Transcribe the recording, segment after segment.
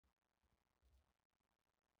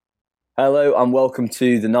Hello and welcome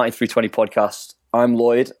to the 9320 podcast. I'm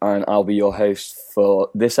Lloyd and I'll be your host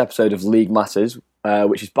for this episode of League Matters,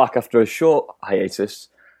 which is back after a short hiatus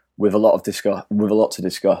with a lot to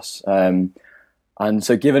discuss. And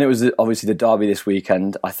so given it was obviously the derby this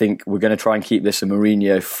weekend, I think we're going to try and keep this a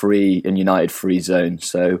Mourinho-free and United-free zone.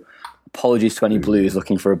 So apologies to any Blues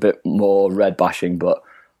looking for a bit more red bashing, but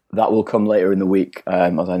that will come later in the week,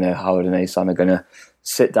 as I know Howard and Asan are going to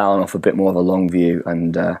sit down off a bit more of a long view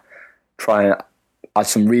and try and add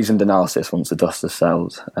some reasoned analysis once the dust has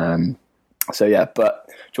settled. But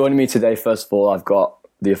joining me today, first of all, I've got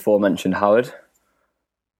the aforementioned Howard.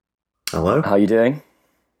 Hello. How are you doing?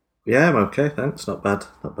 Yeah, I'm okay, thanks. Not bad.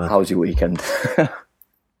 How was your weekend?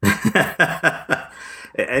 It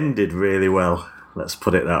ended really well, let's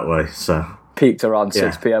put it that way. So peaked around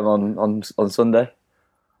 6 p.m. on Sunday?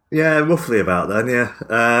 Yeah, roughly about then,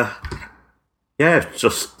 yeah.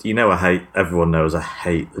 Just, everyone knows I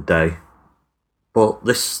hate the day. But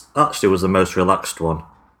this actually was the most relaxed one,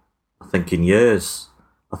 I think, in years.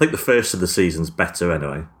 I think the first of the season's better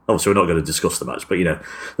anyway. Obviously, we're not going to discuss the match, but,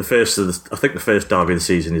 the first derby of the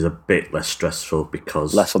season is a bit less stressful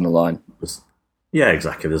because... Less on the line. Yeah,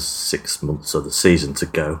 exactly. There's 6 months of the season to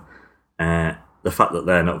go. The fact that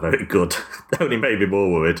they're not very good only made me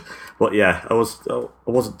more worried. But yeah, I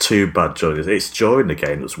wasn't too bad during it. It's during the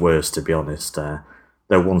game that's worse, to be honest. Though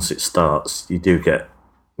once it starts, you do get...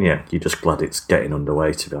 Yeah, you're just glad it's getting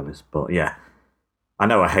underway, to be honest. But yeah, I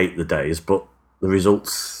know I hate the days, but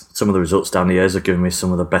some of the results down the years are giving me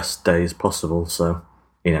some of the best days possible. So,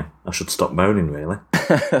 I should stop moaning, really.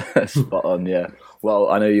 Spot on, yeah. Well,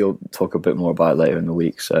 I know you'll talk a bit more about it later in the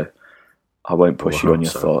week, so I won't push you on your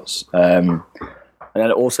thoughts. And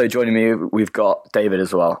then also joining me, we've got David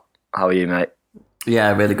as well. How are you, mate?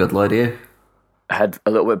 Yeah, really good, Lloyd. Are you? Head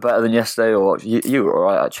a little bit better than yesterday, or you were all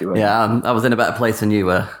right, actually, weren't you? Yeah, I was in a better place than you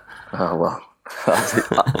were. Oh, well.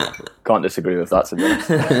 I can't disagree with that, to be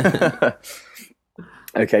honest.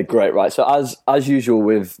 Okay, great. Right, so as usual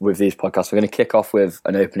with these podcasts, we're going to kick off with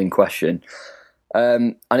an opening question.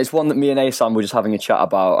 And it's one that me and Asan were just having a chat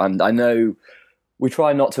about, and I know we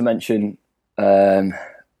try not to mention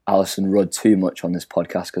Alison Rudd too much on this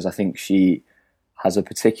podcast because I think she has a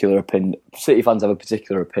particular opinion. City fans have a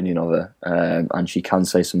particular opinion of her, and she can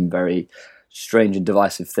say some very strange and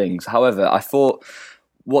divisive things. However, I thought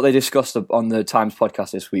what they discussed on the Times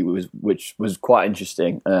podcast this week which was quite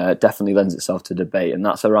interesting, definitely lends itself to debate, and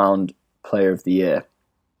that's around Player of the Year.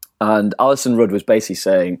 And Alison Rudd was basically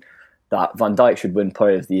saying that Van Dijk should win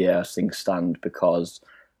Player of the Year as things stand because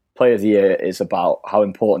Player of the Year is about how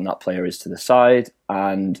important that player is to the side,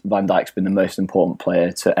 and Van Dijk's been the most important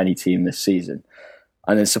player to any team this season.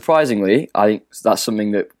 And then surprisingly, I think that's something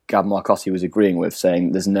that Gab Marcotti was agreeing with,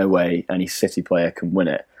 saying there's no way any City player can win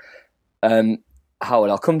it. Howard,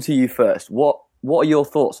 I'll come to you first. What are your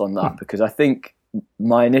thoughts on that? Because I think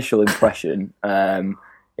my initial impression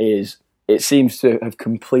is it seems to have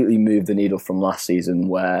completely moved the needle from last season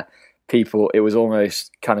where it was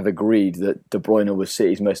almost kind of agreed that De Bruyne was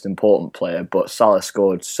City's most important player, but Salah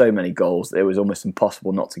scored so many goals that it was almost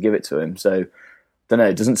impossible not to give it to him. So, don't know.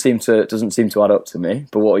 It doesn't seem to add up to me.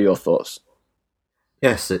 But what are your thoughts?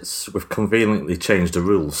 Yes, we've conveniently changed the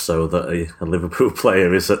rules so that a Liverpool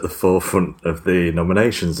player is at the forefront of the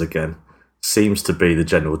nominations again. Seems to be the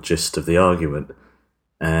general gist of the argument.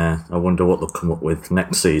 I wonder what they'll come up with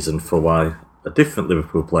next season for why a different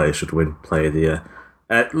Liverpool player should win Player of the Year.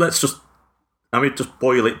 Let's just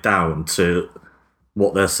boil it down to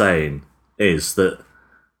what they're saying is that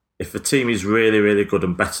if a team is really, really good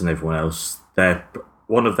and better than everyone else,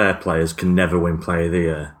 one of their players can never win Player of the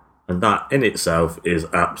Year. And that in itself is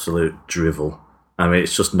absolute drivel. I mean,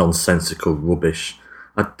 it's just nonsensical rubbish.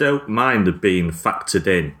 I don't mind it being factored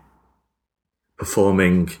in,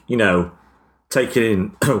 performing, taking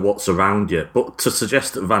in what's around you. But to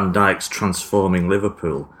suggest that Van Dijk's transforming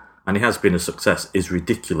Liverpool, and he has been a success, is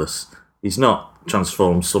ridiculous. He's not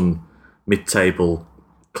transformed some mid-table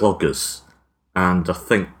cloggers. And I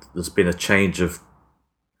think there's been a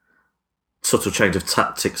subtle change of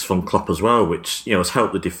tactics from Klopp as well, which has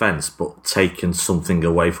helped the defence but taken something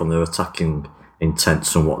away from their attacking intent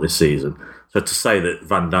somewhat this season. So to say that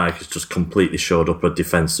Van Dijk has just completely shored up a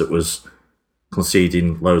defence that was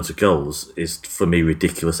conceding loads of goals is for me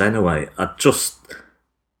ridiculous anyway. I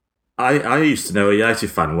used to know a United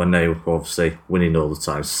fan when they were obviously winning all the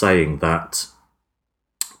time saying that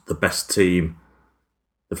the best team,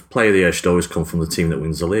 the Player of the Year should always come from the team that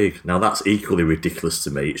wins the league. Now that's equally ridiculous to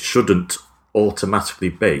me. It shouldn't automatically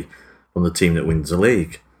be from the team that wins the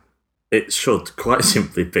league. It should quite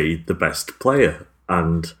simply be the best player,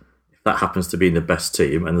 and if that happens to be in the best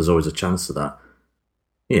team, and there's always a chance of that,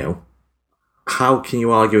 how can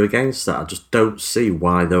you argue against that? I just don't see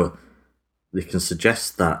why they can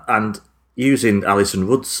suggest that. And using Alison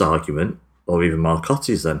Wood's argument, or even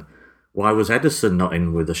Marcotti's then, why was Ederson not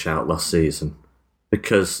in with a shout last season?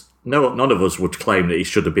 Because none of us would claim that he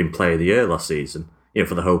should have been Player of the Year last season,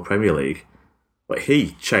 for the whole Premier League. But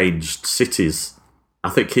he changed cities. I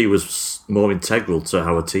think he was more integral to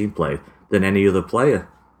how a team played than any other player.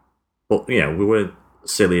 But, we weren't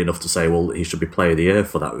silly enough to say, well, he should be Player of the Year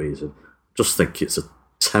for that reason. Just think it's a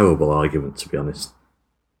terrible argument, to be honest.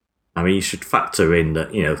 I mean, you should factor in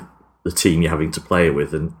that, the team you're having to play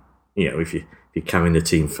with, and, if you're carrying the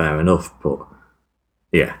team, fair enough. But,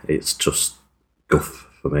 yeah, it's just guff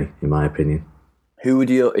for me, in my opinion. Who would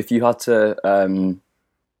you, if you had to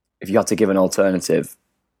give an alternative,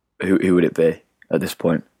 who would it be at this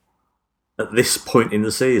point? At this point in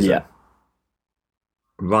the season? Yeah.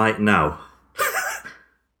 Right now,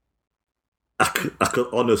 I could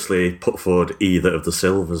honestly put forward either of the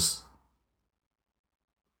Silvers.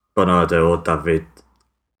 Bernardo or David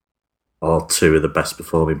are two of the best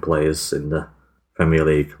performing players in the Premier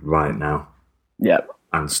League right now. Yeah.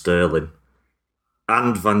 And Sterling.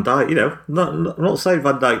 And Van Dijk, I'm not saying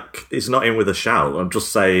Van Dijk is not in with a shout. I'm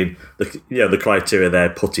just saying the criteria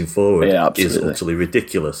they're putting forward is utterly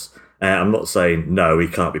ridiculous. I'm not saying no, he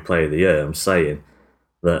can't be Player of the Year. I'm saying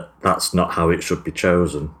that that's not how it should be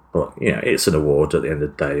chosen. But it's an award at the end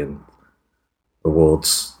of the day, and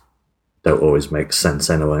awards don't always make sense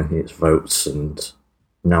anyway. It's votes and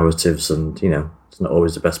narratives, and it's not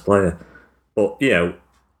always the best player. But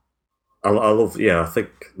I love. I think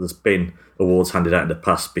there's been awards handed out in the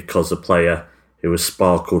past because a player who has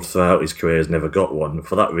sparkled throughout his career has never got one.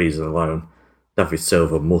 For that reason alone, David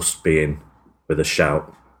Silva must be in with a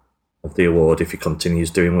shout of the award if he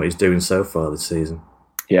continues doing what he's doing so far this season.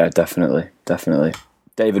 Yeah, definitely.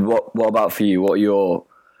 David, what about for you? What are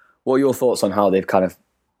your thoughts on how they've kind of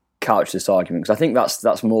couched this argument? Because I think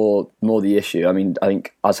that's more the issue. I mean, I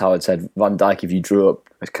think, as Howard said, Van Dijk, if you drew up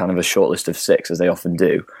as kind of a short list of 6, as they often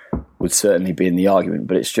do, would certainly be in the argument.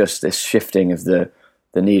 But it's just this shifting of the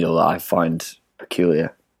needle that I find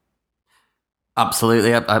peculiar.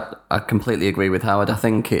 Absolutely, I completely agree with Howard. I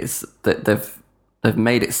think it's that they've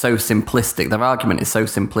made it so simplistic. Their argument is so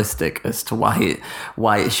simplistic as to why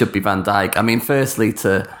it should be Van Dijk. I mean, firstly,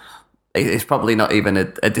 it's probably not even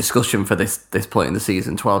a discussion for this point in the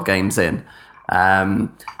season, 12 games in.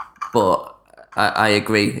 But I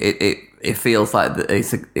agree. It feels like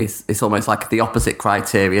it's almost like the opposite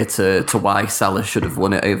criteria to why Salah should have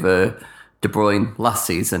won it over De Bruyne last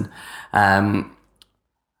season.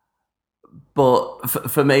 But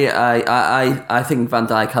for me, I think Van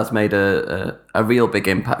Dijk has made a real big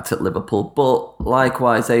impact at Liverpool. But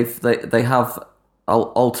likewise, they have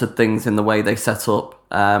altered things in the way they set up,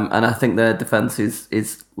 and I think their defence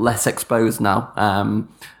is less exposed now,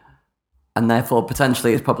 and therefore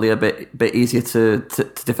potentially it's probably a bit easier to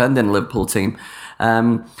defend in a Liverpool team.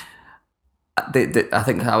 I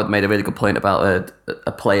think Howard made a really good point about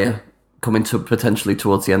a player coming to potentially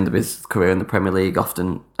towards the end of his career in the Premier League,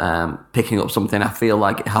 often picking up something. I feel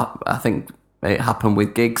like I think it happened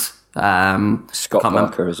with Giggs. Scott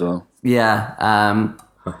Parker as well. Yeah,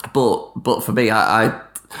 but for me,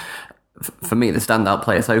 for me, the standout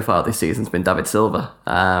player so far this season's been David Silva.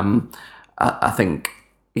 I think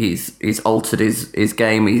he's altered his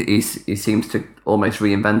game. He seems to almost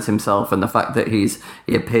reinvent himself, and the fact that he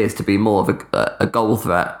appears to be more of a goal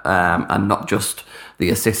threat and not just the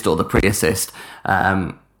assist or the pre-assist.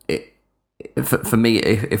 For me,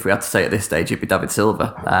 if we had to say at this stage, it'd be David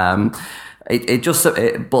Silva.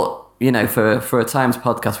 But for a Times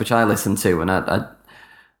podcast which I listen to, and I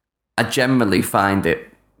generally find it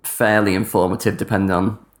fairly informative, depending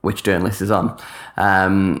on which journalist is on.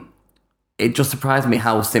 It just surprised me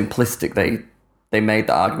how simplistic they made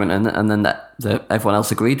that argument, and then that everyone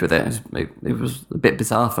else agreed with it. It was a bit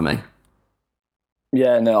bizarre for me.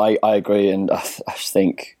 Yeah, no, I agree, and I just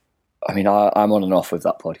think, I mean, I'm on and off with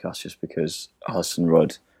that podcast just because Alison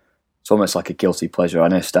Rudd, it's almost like a guilty pleasure. I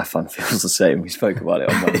know Stefan feels the same. We spoke about it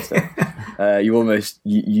on Wednesday. You almost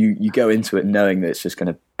you go into it knowing that it's just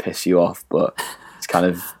going to piss you off, but it's kind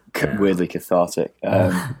of weirdly cathartic.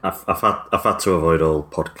 I've had to avoid all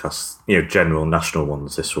podcasts, general national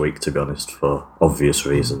ones this week, to be honest, for obvious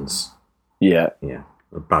reasons. Yeah.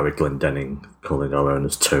 Barry Glendenning calling our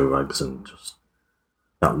owners toe rags, and just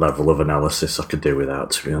that level of analysis I could do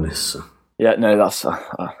without, to be honest. So. Yeah, no, that's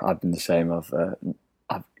I've been the same. I've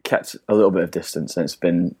kept a little bit of distance, and it's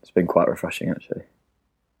been quite refreshing, actually.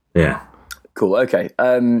 Yeah. Cool. Okay.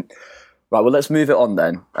 Right. Well, let's move it on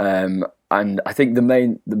then. And I think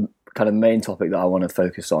the kind of main topic that I want to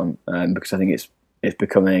focus on, because I think it's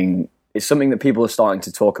becoming it's something that people are starting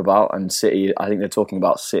to talk about, and City, I think they're talking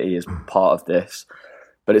about City as part of this,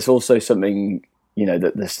 but it's also something, you know,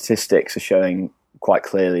 that the statistics are showing quite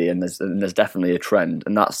clearly, and there's definitely a trend,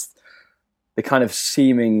 and that's the kind of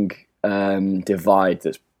seeming divide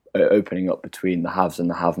that's opening up between the haves and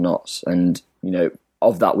the have-nots. And, you know,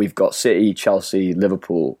 of that, we've got City, Chelsea,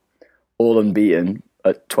 Liverpool, all unbeaten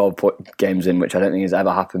at 12 games in, which I don't think has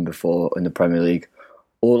ever happened before in the Premier League,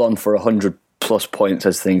 all on for 100 plus points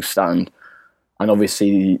as things stand. And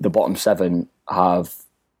obviously the bottom 7 have,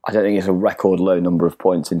 I don't think it's a record low number of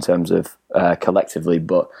points in terms of collectively,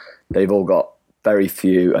 but they've all got very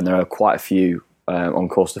few, and there are quite a few on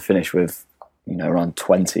course to finish with, you know, around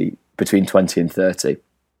 20, between 20 and 30.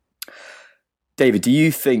 David, do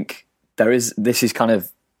you think this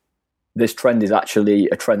trend is actually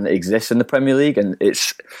a trend that exists in the Premier League, and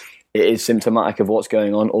it is symptomatic of what's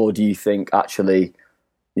going on? Or do you think actually,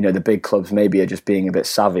 you know, the big clubs maybe are just being a bit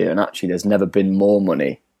savvier, and actually there's never been more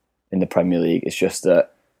money in the Premier League? It's just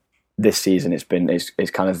that this season it's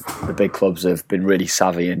kind of the big clubs have been really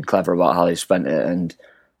savvy and clever about how they've spent it, and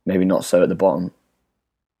maybe not so at the bottom.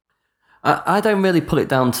 I don't really put it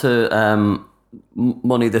down to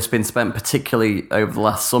money that's been spent, particularly over the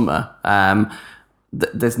last summer.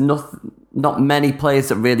 There's not many players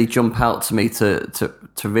that really jump out to me to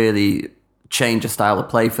really change a style of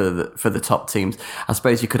play for the top teams. I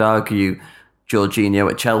suppose you could argue Jorginho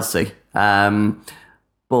at Chelsea,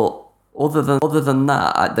 but other than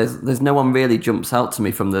that, there's no one really jumps out to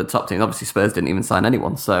me from the top teams. Obviously, Spurs didn't even sign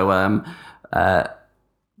anyone, so I'm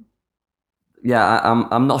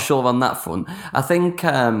not sure on that front. I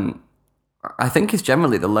think it's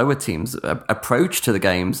generally the lower teams' approach to the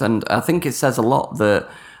games, and I think it says a lot that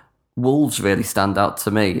Wolves really stand out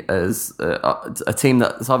to me as a team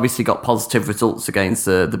that's obviously got positive results against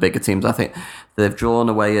the bigger teams. I think they've drawn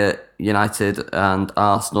away at United and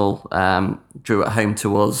Arsenal, drew at home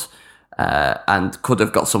to us, and could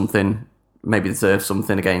have got something, maybe deserved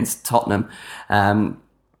something against Tottenham.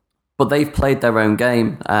 But they've played their own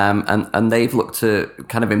game, and they've looked to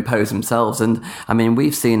kind of impose themselves. And I mean,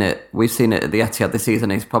 we've seen it at the Etihad this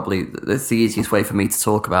season. It's probably that's the easiest way for me to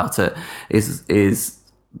talk about it. Is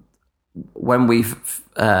when we've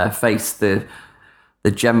faced the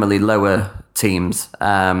generally lower teams,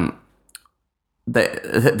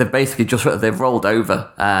 they've basically they've rolled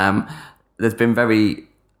over. There's been very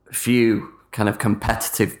few kind of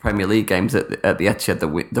competitive Premier League games at the Etihad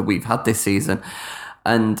that we've had this season,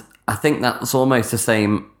 and I think that's almost the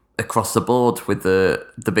same across the board with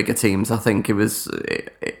the bigger teams. I think it was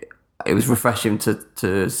refreshing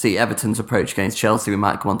to see Everton's approach against Chelsea. We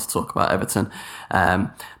might come on to talk about Everton,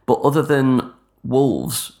 but other than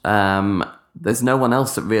Wolves, there's no one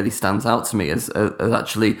else that really stands out to me as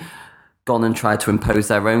actually gone and tried to impose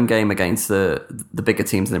their own game against the bigger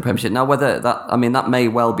teams in the Premiership. Now, whether that may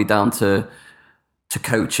well be down to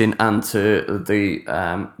coaching and to the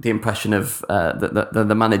impression of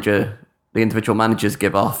the manager, the individual managers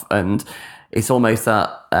give off, and it's almost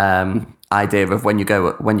that idea of when you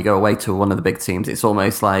go away to one of the big teams, it's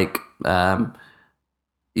almost like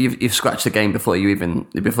you've scratched the game before you've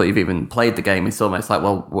even played the game. It's almost like,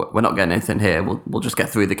 well, we're not getting anything here. We'll just get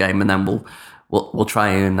through the game, and then we'll try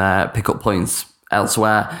and pick up points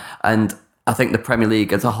elsewhere. And I think the Premier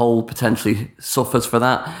League as a whole potentially suffers for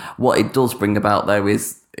that. What it does bring about, though,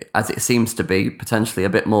 is, as it seems to be, potentially a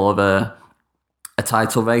bit more of a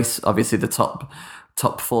title race. Obviously, the top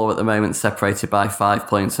 4 at the moment separated by 5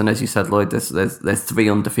 points, and as you said, Lloyd, there's 3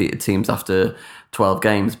 undefeated teams after 12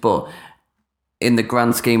 games. But in the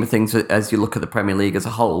grand scheme of things, as you look at the Premier League as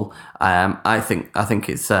a whole, I think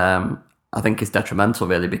it's detrimental,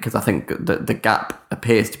 really, because I think the gap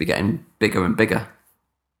appears to be getting bigger and bigger.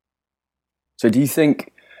 So do you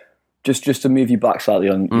think, just to move you back slightly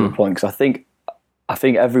on your point, because I think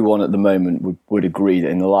everyone at the moment would agree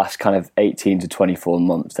that in the last kind of 18 to 24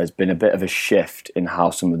 months, there's been a bit of a shift in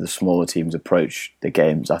how some of the smaller teams approach the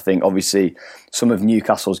games. I think obviously some of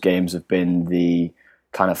Newcastle's games have been the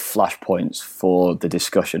kind of flashpoints for the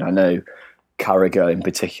discussion. I know Carragher in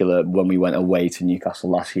particular, when we went away to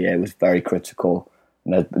Newcastle last year, was very critical.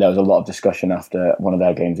 And there was a lot of discussion after one of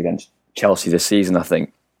their games against Chelsea this season, I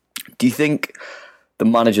think. Do you think the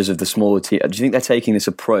managers of the smaller teams, do you think they're taking this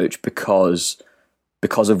approach because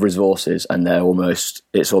of resources, and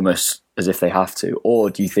it's almost as if they have to, or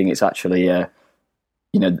do you think it's actually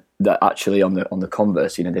that actually on the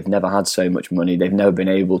converse, they've never had so much money, they've never been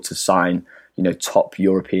able to sign top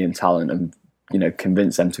European talent and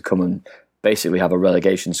convince them to come and basically have a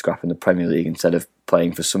relegation scrap in the Premier League instead of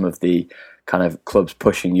playing for some of the kind of clubs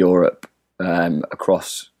pushing Europe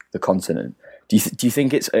across the continent? Do you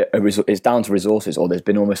think it's it's down to resources, or there's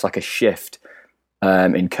been almost like a shift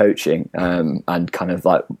in coaching and kind of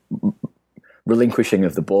like relinquishing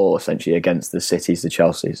of the ball essentially against the Cities, the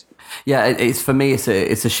Chelseas? Yeah, it's for me. It's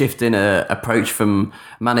a shift in approach from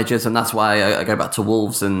managers, and that's why I go back to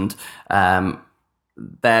Wolves and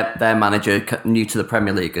their manager, new to the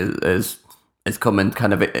Premier League, has come and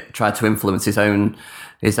kind of tried to influence his own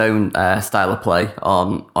style of play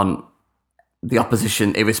on the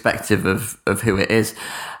opposition, irrespective of who it is.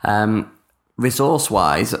 Resource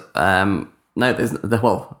wise, no,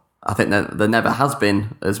 I think there never has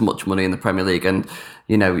been as much money in the Premier League, and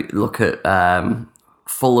look at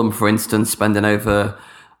Fulham, for instance, spending over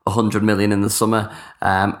 100 million in the summer.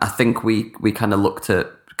 I think we kind of looked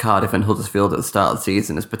at Cardiff and Huddersfield at the start of the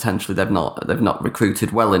season as potentially they've not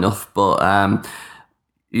recruited well enough, but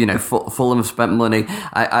Fulham have spent money.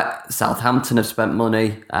 Southampton have spent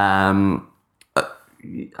money.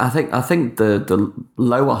 I think the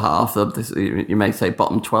lower half of this, you may say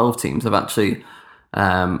bottom 12 teams, have actually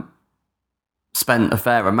spent a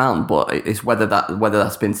fair amount, but it's whether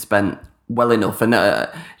that's been spent well enough. And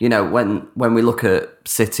when we look at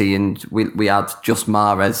City and we add just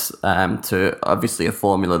Mahrez to obviously a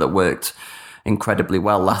formula that worked incredibly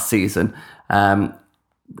well last season,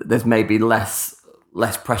 there's maybe less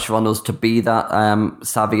pressure on us to be that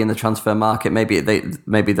savvy in the transfer market. Maybe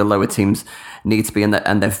the lower teams need to be,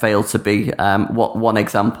 and they've failed to be. One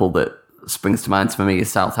example that springs to mind for me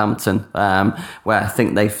is Southampton, where I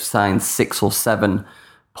think they've signed 6 or 7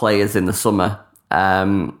 players in the summer,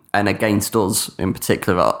 and against us in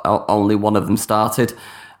particular, only one of them started.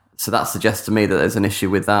 So that suggests to me that there's an issue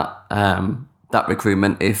with that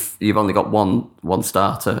recruitment if you've only got one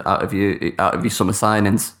starter out of your summer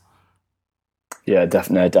signings. Yeah,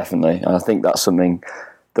 definitely. And I think that's something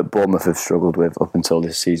that Bournemouth have struggled with up until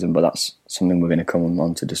this season, but that's something we're going to come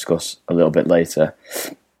on to discuss a little bit later.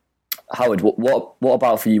 Howard, what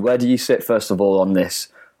about for you? Where do you sit, first of all, on this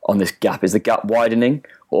gap? Is the gap widening,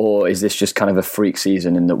 or is this just kind of a freak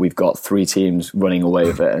season in that we've got 3 teams running away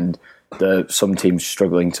with it and some teams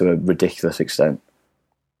struggling to a ridiculous extent?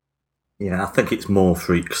 Yeah, I think it's more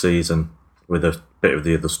freak season with a bit of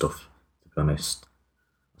the other stuff, to be honest.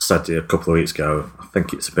 I said it a couple of weeks ago, I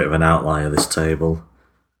think it's a bit of an outlier, this table.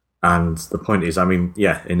 And the point is, in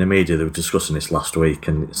the media they were discussing this last week,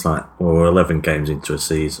 and it's like, well, we're 11 games into a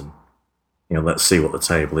season. Let's see what the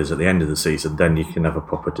table is at the end of the season. Then you can have a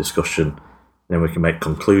proper discussion. Then we can make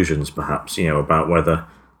conclusions, perhaps, about whether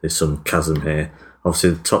there's some chasm here. Obviously,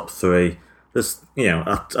 the top 3, there's,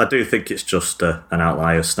 I do think it's just an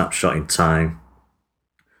outlier, snapshot in time.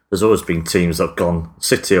 There's always been teams that have gone.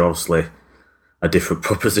 City are obviously a different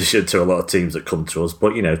proposition to a lot of teams that come to us.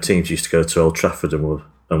 But, teams used to go to Old Trafford and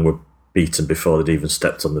were beaten before they'd even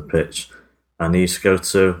stepped on the pitch. And they used to go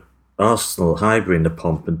to Arsenal, Highbury in the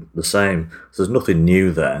pomp, and the same. So there's nothing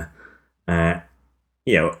new there.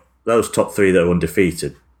 Those top 3 that are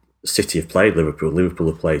undefeated, City have played Liverpool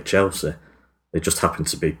have played Chelsea. They just happen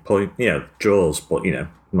to be draws, but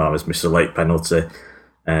Mahrez missed a late penalty.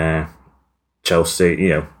 Chelsea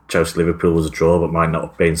Liverpool was a draw, but might not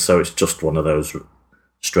have been. So it's just one of those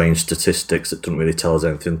strange statistics that doesn't really tell us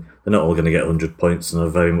anything. They're not all going to get 100 points, and I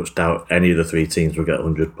very much doubt any of the 3 teams will get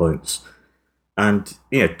 100 points. And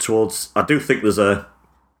I do think there's a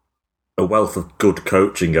wealth of good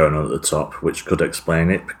coaching going on at the top, which could explain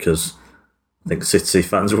it, because I think City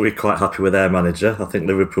fans will be quite happy with their manager. I think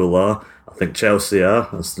Liverpool are. I think Chelsea are.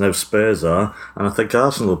 I know Spurs are. And I think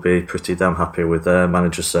Arsenal will be pretty damn happy with their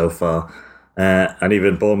manager so far. And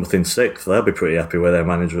even Bournemouth in 6th, they'll be pretty happy with their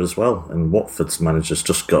manager as well. And Watford's manager's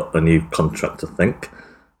just got a new contract, I think.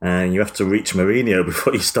 And you have to reach Mourinho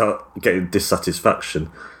before you start getting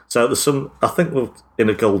dissatisfaction. So there's I think we're in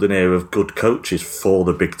a golden era of good coaches for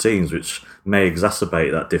the big teams, which may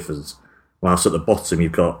exacerbate that difference. Whilst at the bottom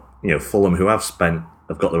you've got, Fulham, who have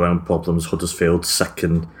got their own problems. Huddersfield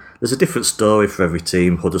second. There's a different story for every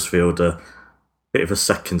team. Huddersfield a bit of a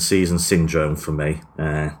second season syndrome for me,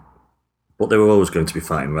 but they were always going to be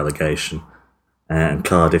fighting relegation. And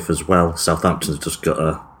Cardiff as well. Southampton's just got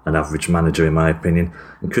an average manager, in my opinion.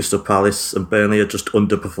 And Crystal Palace and Burnley are just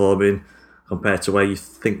underperforming compared to where you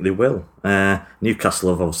think they will. Newcastle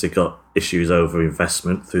have obviously got issues over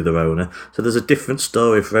investment through their owner. So there's a different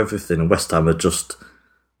story for everything, and West Ham are just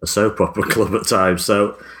a soap opera club at times.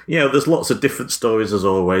 So, there's lots of different stories as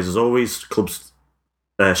always. There's always clubs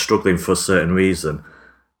struggling for a certain reason.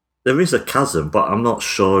 There is a chasm, but I'm not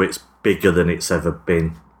sure it's bigger than it's ever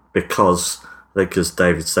been, because, like as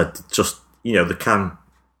David said, just,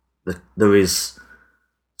 there is,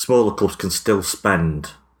 smaller clubs can still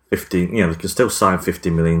spend 15, they can still sign 50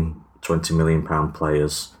 million, 20 million pound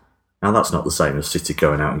players. Now, that's not the same as City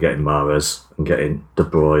going out and getting Mahrez and getting De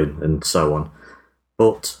Bruyne and so on.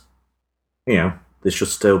 But, there should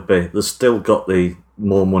still be... They've still got the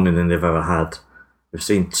more money than they've ever had. We've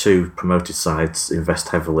seen 2 promoted sides invest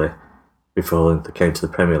heavily before they came to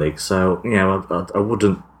the Premier League. So, I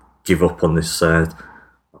wouldn't give up on this... on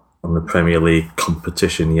the Premier League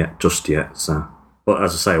competition just yet. So, but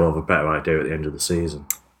as I say, we'll have a better idea at the end of the season.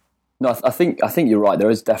 No, I think you're right. There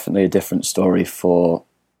is definitely a different story for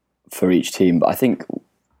each team, but I think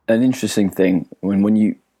an interesting thing when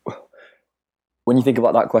you think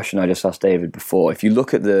about that question I just asked David before, if you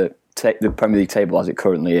look at the Premier League table as it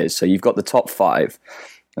currently is, so you've got the top 5,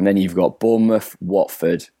 and then you've got Bournemouth,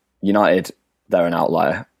 Watford, United, they're an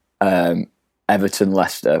outlier, Everton,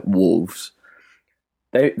 Leicester, Wolves.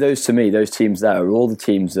 Those teams there are all the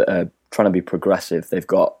teams that are trying to be progressive. They've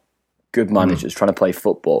got good managers trying to play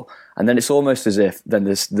football. And then it's almost as if then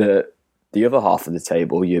there's the other half of the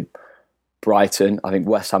table, you Brighton, I think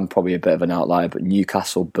West Ham probably a bit of an outlier, but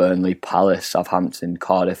Newcastle, Burnley, Palace, Southampton,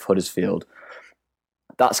 Cardiff, Huddersfield.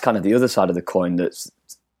 That's kind of the other side of the coin that's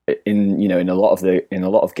in a lot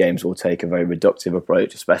of games will take a very reductive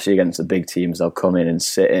approach, especially against the big teams. They'll come in and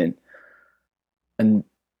sit in. And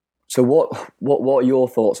so what are your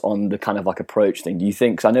thoughts on the kind of like approach thing? Do you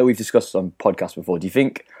think, because I know we've discussed this on podcasts before, do you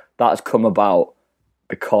think that has come about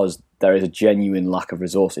because there is a genuine lack of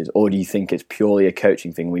resources, or do you think it's purely a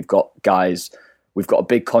coaching thing? We've got a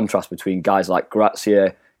big contrast between guys like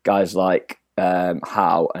Grazia, guys like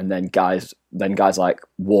Howe, and then guys like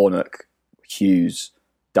Warnock, Hughes,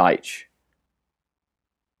 Deitch.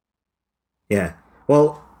 Yeah,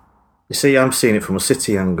 well, you see, I'm seeing it from a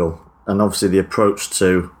City angle, and obviously the approach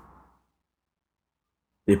to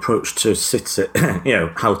City,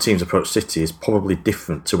 how teams approach City is probably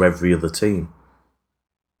different to every other team.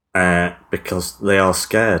 Because they are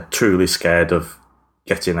truly scared of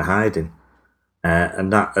getting a hiding.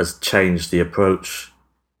 And that has changed the approach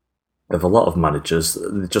of a lot of managers.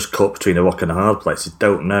 They're just caught between a rock and a hard place. They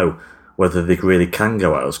don't know whether they really can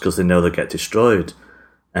go at us because they know they'll get destroyed.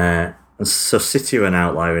 And so City are an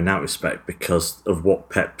outlier in that respect because of what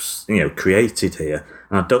Pep's created here.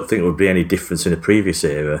 And I don't think there would be any difference in the previous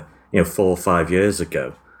era, 4 or 5 years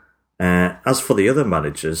ago. As for the other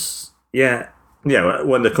managers,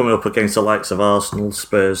 when they're coming up against the likes of Arsenal,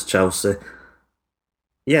 Spurs, Chelsea,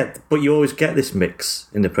 but you always get this mix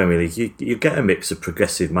in the Premier League. You get a mix of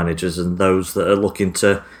progressive managers and those that are looking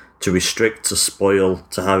to restrict, to spoil,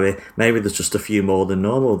 to harry. Maybe there's just a few more than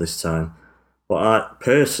normal this time. But I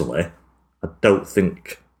don't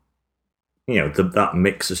think that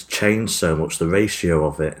mix has changed so much, the ratio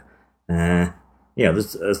of it.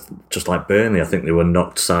 There's just like Burnley, I think they were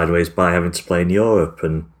knocked sideways by having to play in Europe,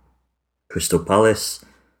 and Crystal Palace,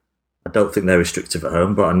 I don't think they're restrictive at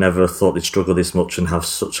home, but I never thought they'd struggle this much and have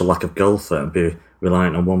such a lack of goal threat and be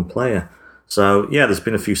reliant on one player. So, there's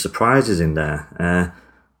been a few surprises in there,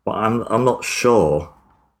 but I'm not sure.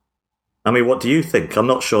 I mean, what do you think? I'm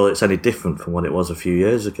not sure it's any different from what it was a few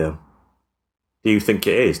years ago. Do you think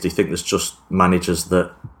it is? Do you think there's just managers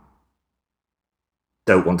that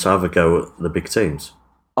don't want to have a go at the big teams?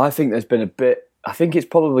 I think there's been I think it's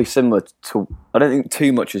probably similar to... I don't think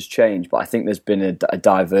too much has changed, but I think there's been a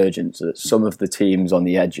divergence that some of the teams on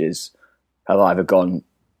the edges have either gone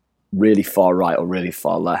really far right or really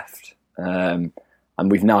far left. And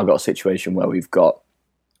we've now got a situation where we've got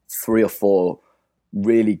 3 or 4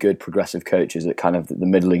 really good progressive coaches at kind of the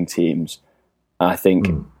middling teams. And I think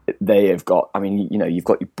they have got... I mean, you've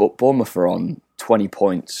got your Bournemouth are on 20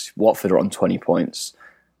 points, Watford are on 20 points.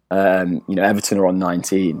 Everton are on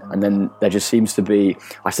 19, and then there just seems to be,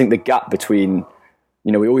 I think the gap between,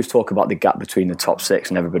 we always talk about the gap between the top 6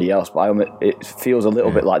 and everybody else, but it feels a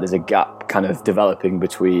little bit like there's a gap kind of developing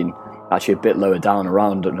between actually a bit lower down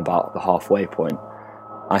around and about the halfway point.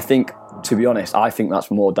 I think, to be honest, I think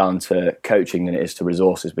that's more down to coaching than it is to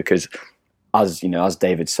resources, because as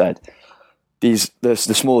David said, the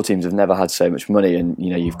smaller teams have never had so much money, and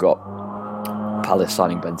you've got Palace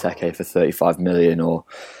signing Benteke for 35 million, or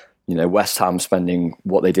West Ham spending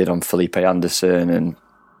what they did on Felipe Anderson,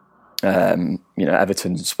 and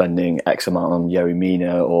Everton spending X amount on Yerry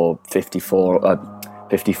Mina, or 54 on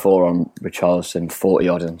Richarlison, 40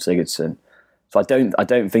 odd on Sigurdsson. So I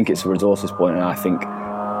don't think it's a resources point, and I think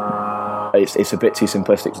it's a bit too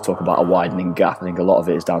simplistic to talk about a widening gap. I think a lot of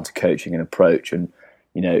it is down to coaching and approach, and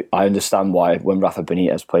I understand why when Rafa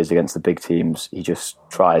Benitez plays against the big teams, he just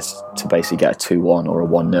tries to basically get a 2-1 or a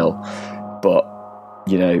 1-0. But,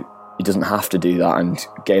 he doesn't have to do that. And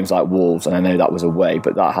games like Wolves, and I know that was away,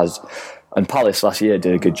 but that has And Palace last year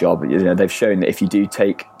did a good job. They've shown that if you do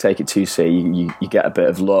take it to City, you get a bit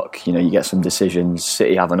of luck. You get some decisions.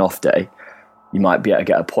 City have an off day, you might be able to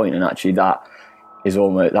get a point, and actually that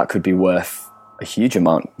could be worth a huge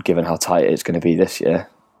amount given how tight it's going to be this year.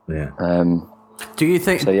 Yeah. Do you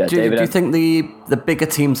think? Do you think the bigger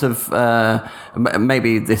teams have?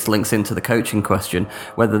 Maybe this links into the coaching question.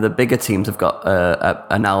 Whether the bigger teams have got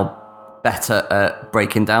are now better at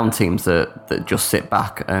breaking down teams that just sit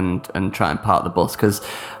back and try and park the bus. Because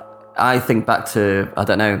I think back to, I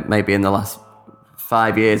don't know, maybe in the last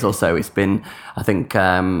 5 years or so, it's been, I think,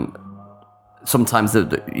 sometimes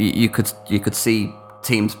you could see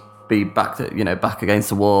teams be back against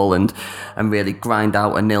the wall and really grind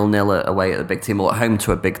out a 0-0 away at the big team or at home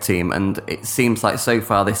to a big team. And it seems like so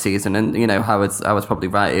far this season, and Howard's probably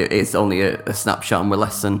right, it's only a snapshot and we're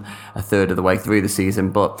less than a third of the way through the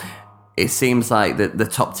season, but it seems like the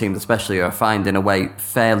top teams especially are finding a way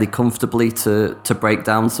fairly comfortably to break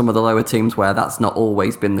down some of the lower teams, where that's not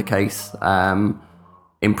always been the case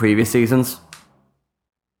in previous seasons.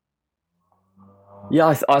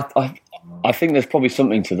 Yeah, I think there's probably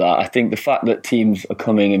something to that. I think the fact that teams are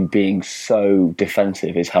coming and being so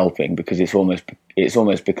defensive is helping, because it's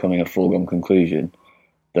almost becoming a foregone conclusion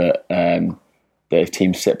that that if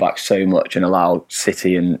teams sit back so much and allow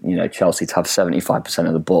City and Chelsea to have 75%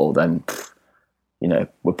 of the ball, then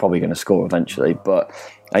we're probably going to score eventually. But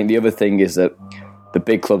I think the other thing is that the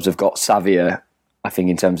big clubs have got savvier, I think,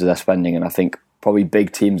 in terms of their spending, and I think probably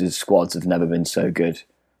big teams' squads have never been so good.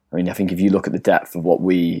 I mean, I think if you look at the depth of what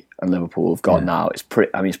we and Liverpool have got now, it's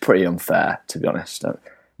pretty unfair, to be honest.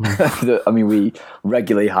 I mean, we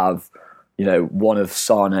regularly have one of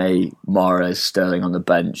Sane, Mahrez, Sterling on the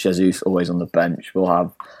bench, Jesus always on the bench. We'll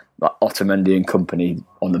have Otamendi and company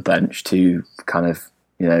on the bench, two kind of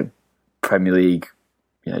Premier League,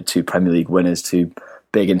 two Premier League winners, two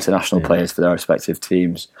big international players for their respective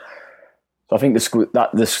teams. So I think the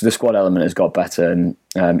squad element has got better, and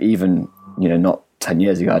even not 10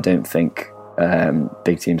 years ago, I don't think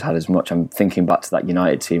big teams had as much. I'm thinking back to that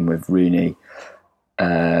United team with Rooney,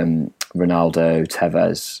 Ronaldo,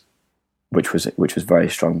 Tevez, which was very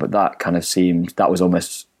strong, but that kind of seemed, that was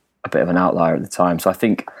almost a bit of an outlier at the time. So I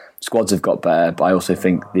think squads have got better, but I also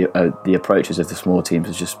think the approaches of the small teams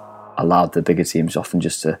has just allowed the bigger teams often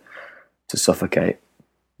just to suffocate.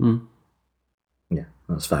 Mm. Yeah,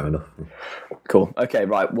 that's fair enough. Cool. Okay,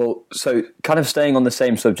 right. Well, so kind of staying on the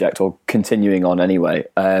same subject, or continuing on anyway,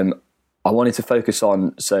 I wanted to focus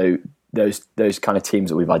on those kind of teams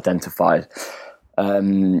that we've identified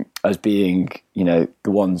as being, the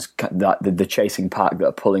ones that the chasing pack that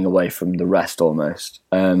are pulling away from the rest almost.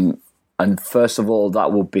 And first of all,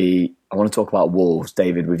 that will be, I want to talk about Wolves.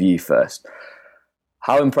 David, with you first.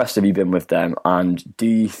 How impressed have you been with them? And do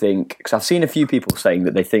you think, because I've seen a few people saying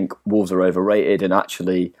that they think Wolves are overrated and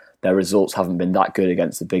actually their results haven't been that good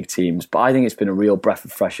against the big teams, but I think it's been a real breath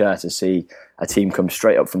of fresh air to see a team come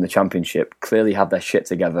straight up from the Championship, clearly have their shit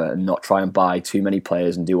together and not try and buy too many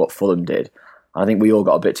players and do what Fulham did. I think we all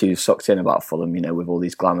got a bit too sucked in about Fulham, with all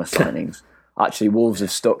these glamour signings. Actually, Wolves have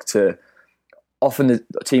stuck to, often the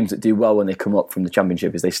teams that do well when they come up from the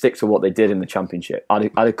Championship is they stick to what they did in the Championship.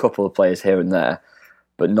 Add a couple of players here and there,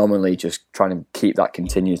 but nominally just trying to keep that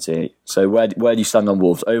continuity. So where do you stand on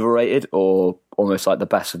Wolves? Overrated or almost like the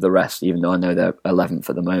best of the rest, even though I know they're 11th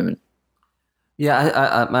at the moment?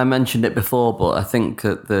 Yeah, I mentioned it before, but I think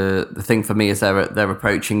that the thing for me is they're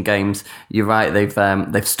approaching games. You're right;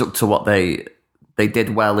 they've stuck to what they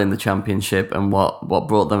did well in the Championship and what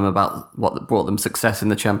brought them success in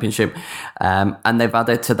the Championship, and they've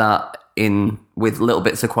added to that with little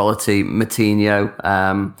bits of quality.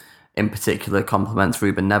 Moutinho, in particular, complements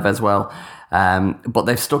Ruben Neves well, but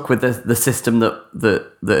they've stuck with the system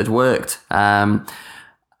that had worked. I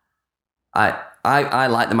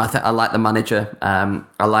like them. I like the manager.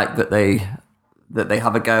 I like that they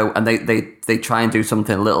have a go and they try and do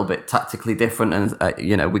something a little bit tactically different.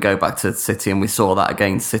 And we go back to City and we saw that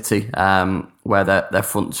against City, where their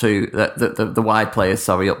front two, the wide players,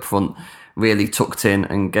 up front, really tucked in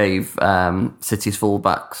and gave City's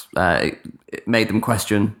fullbacks. It made them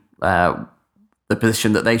question the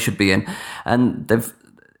position that they should be in, and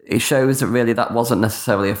it shows that really that wasn't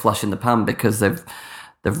necessarily a flash in the pan, because they've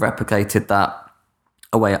replicated that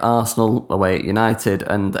away at Arsenal, away at United,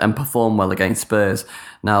 and perform well against Spurs.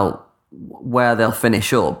 Now, where they'll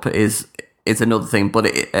finish up is another thing,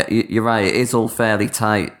 but you're right, it is all fairly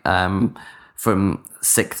tight from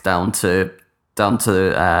 6th down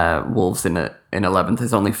to Wolves in 11th.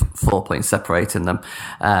 There's only 4 points separating them.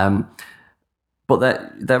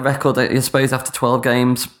 But their record, I suppose, after 12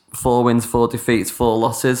 games, 4 wins, 4 defeats, 4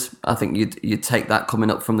 losses. I think you'd take that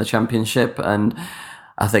coming up from the Championship, and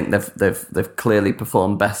I think they've clearly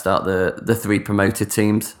performed best out the 3 promoted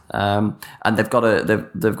teams. And they've got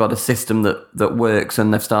a system that works,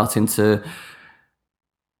 and they're starting to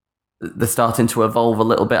evolve a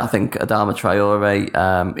little bit. I think Adama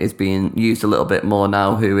Traore is being used a little bit more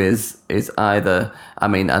now, who is either, I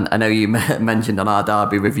mean, and I know you mentioned on our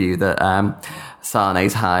Derby review that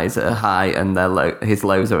Sane's highs are high and his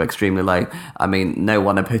lows are extremely low. I mean, no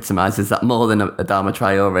one epitomises that more than Adama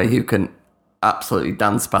Traore, who can absolutely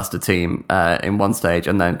dance past a team in one stage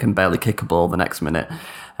and then can barely kick a ball the next minute.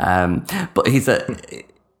 But he's a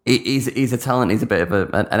talent. He's a bit of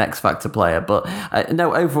an X Factor player. But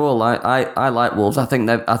no, overall, I like Wolves. I think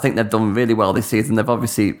they've done really well this season. They've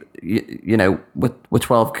obviously, we're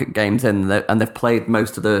 12 games in, and they've played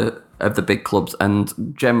most of the big clubs and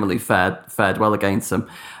generally fared well against them.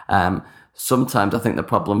 Sometimes I think the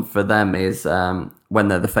problem for them is when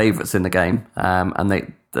they're the favourites in the game, and they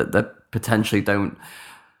potentially don't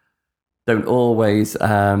always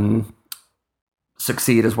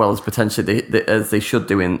succeed as well as potentially as they should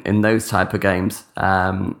do in those type of games.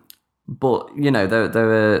 But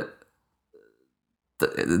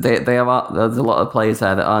there's a lot of players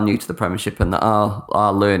there that are new to the Premiership and that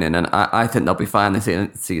are learning, and I think they'll be fine this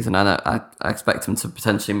season. And I expect them to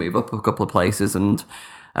potentially move up a couple of places and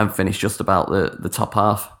finish just about the top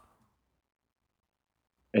half.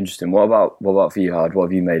 Interesting. What about for you, Howard? What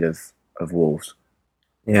have you made of Wolves?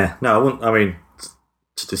 Yeah, no, I wouldn't. I mean,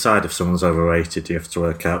 to decide if someone's overrated, you have to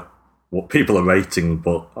work out what people are rating.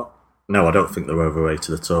 But no, I don't think they're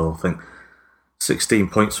overrated at all. I think 16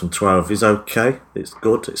 points from 12 is okay. It's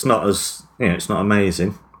good. It's not it's not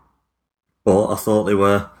amazing. But I thought they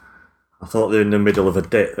were in the middle of a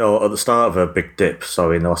dip, or at the start of a big dip.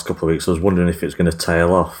 Sorry, in the last couple of weeks, I was wondering if it was going to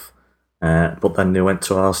tail off. But then they went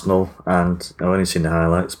to Arsenal, and I've only seen the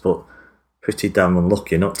highlights, but pretty damn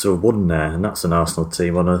unlucky not to have won there. And that's an Arsenal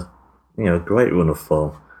team on a great run of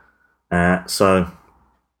form. So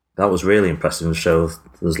that was really impressive and shows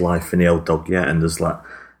there's life in the old dog yet. And there's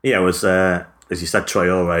as you said,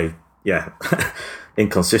 Traore,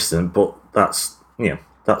 inconsistent, but that's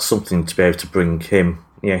something to be able to bring him.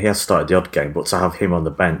 He has started the odd game, but to have him on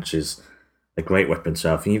the bench is a great weapon to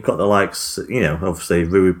have. And you've got the likes, obviously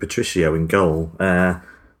Rui Patricio in goal.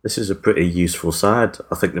 This is a pretty useful side.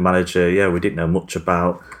 I think the manager, we didn't know much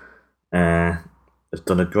about, has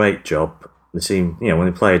done a great job. The team, when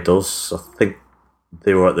the player does, I think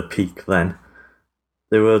they were at the peak then.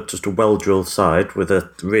 They were just a well-drilled side with a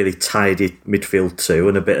really tidy midfield too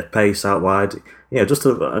and a bit of pace out wide. Just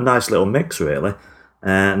a nice little mix, really.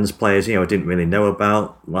 And there's players, I didn't really know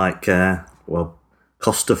about, like,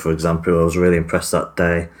 Costa, for example, I was really impressed that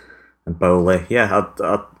day. And Bowley.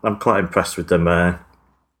 I'm quite impressed with them. I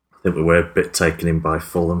think we were a bit taken in by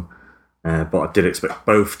Fulham. But I did expect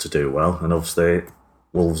both to do well. And obviously,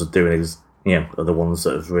 Wolves are are the ones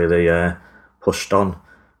that have really pushed on.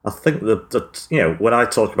 I think that when I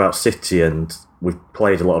talk about City, and we've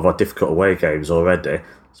played a lot of our difficult away games already,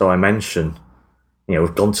 so I mention,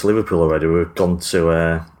 we've gone to Liverpool already, we've gone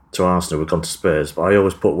to Arsenal, we've gone to Spurs, but I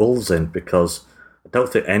always put Wolves in because I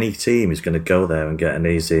don't think any team is going to go there and get an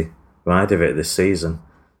easy ride of it this season.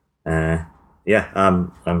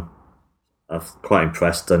 I'm quite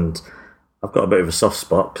impressed, and I've got a bit of a soft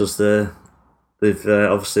spot because they've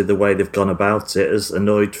obviously the way they've gone about it has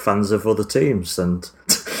annoyed fans of other teams, and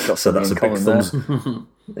so that's a big thumbs.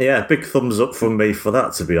 Big thumbs up from me for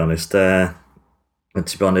that, to be honest. And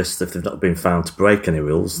to be honest, if they've not been found to break any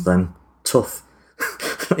rules, then tough.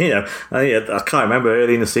 I can't remember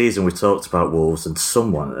early in the season we talked about Wolves, and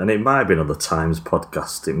someone, and it might have been on the Times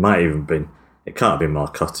podcast, it can't have been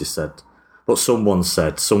Marcotti said, but someone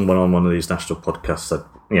on one of these national podcasts said,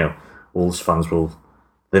 Wolves fans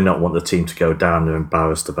they not want the team to go down. They're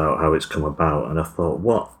embarrassed about how it's come about. And I thought,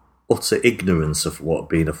 what utter ignorance of what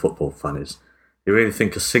being a football fan is. You really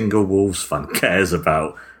think a single Wolves fan cares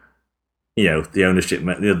about, the ownership,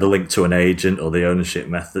 the link to an agent, or the ownership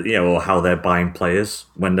method, or how they're buying players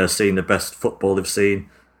when they're seeing the best football they've seen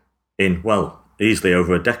in, easily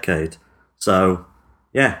over a decade. So,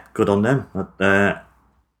 good on them.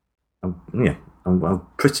 I'm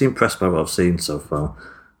pretty impressed by what I've seen so far.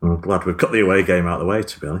 I'm glad we've got the away game out of the way,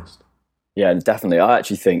 to be honest. Yeah, definitely. I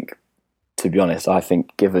actually think, to be honest,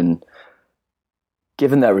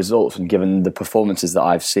 given their results and given the performances that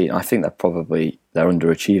I've seen, I think they're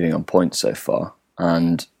underachieving on points so far.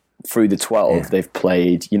 And through the 12, they've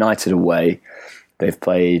played United away. They've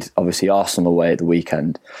played, obviously, Arsenal away at the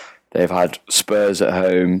weekend. They've had Spurs at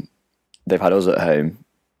home. They've had us at home.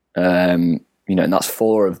 and that's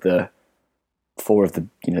four of the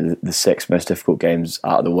the six most difficult games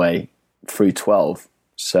out of the way through 12.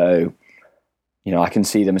 So, I can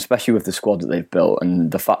see them, especially with the squad that they've built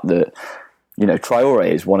and the fact that,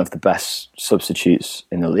 Traore is one of the best substitutes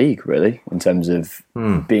in the league, really, in terms of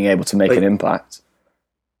being able to make an impact.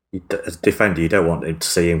 As a defender, you don't want him to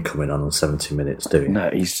see him coming on 70 minutes, do you?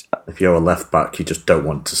 No, if you're a left back, you just don't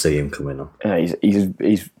want to see him coming on. Yeah,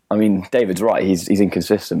 he's. I mean, David's right. He's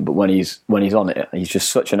inconsistent, but when he's on it, he's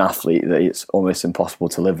just such an athlete that it's almost impossible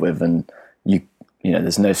to live with. And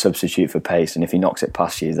there's no substitute for pace. And if he knocks it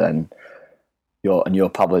past you, then you're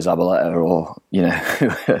Pablo Zabaleta or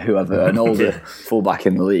whoever, an older fullback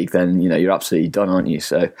in the league, then you're absolutely done, aren't you?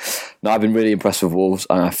 So, no, I've been really impressed with Wolves,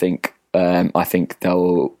 and I think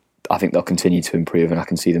they'll continue to improve, and I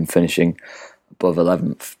can see them finishing above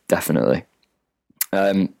 11th, definitely.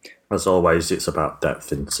 As always, it's about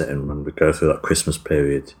depth, isn't it? And when we go through that Christmas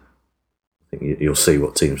period, I think you'll see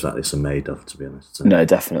what teams like this are made of, to be honest. So. No,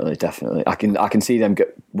 definitely. I can see them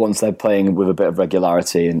once they're playing with a bit of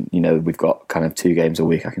regularity, and we've got kind of 2 games a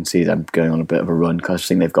week. I can see them going on a bit of a run because I just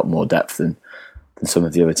think they've got more depth than some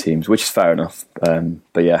of the other teams, which is fair enough.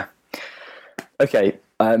 But yeah, okay.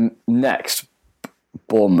 Next,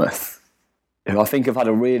 Bournemouth, who I think have had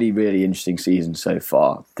a really, really interesting season so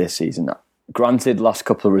far this season. Granted, last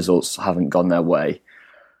couple of results haven't gone their way,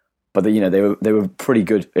 but they were pretty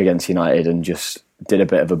good against United and just did a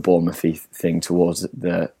bit of a Bournemouth-y thing towards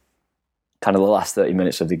the kind of the last 30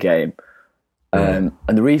 minutes of the game. And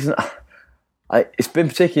the reason it's been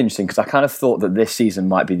particularly interesting because I kind of thought that this season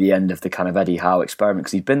might be the end of the kind of Eddie Howe experiment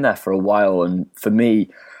because he's been there for a while, and for me,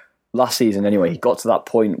 last season anyway, he got to that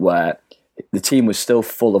point where the team was still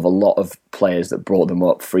full of a lot of players that brought them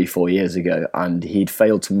up 3-4 years ago, and he'd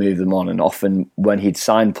failed to move them on. And often when he'd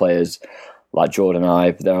signed players like Jordan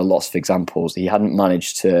Ibe, there are lots of examples, he hadn't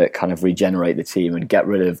managed to kind of regenerate the team and get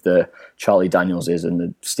rid of the Charlie Danielses and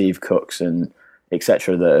the Steve Cooks and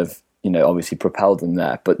etc. that have, obviously propelled them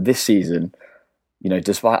there. But this season,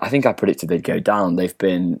 despite, I think I predicted they'd go down, they've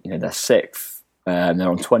been, they're 6th, they're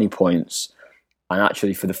on 20 points. And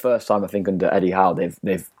actually, for the first time, I think under Eddie Howe,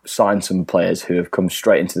 they've signed some players who have come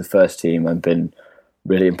straight into the first team and been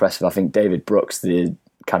really impressive. I think David Brooks, the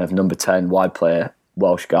kind of number 10 wide player,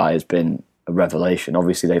 Welsh guy, has been a revelation.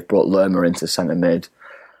 Obviously, they've brought Lerma into centre mid.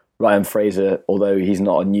 Ryan Fraser, although he's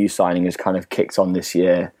not a new signing, has kind of kicked on this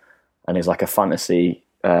year and is like a fantasy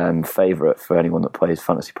favourite for anyone that plays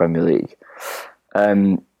Fantasy Premier League.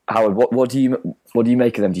 Howard, what do you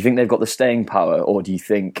make of them? Do you think they've got the staying power, or do you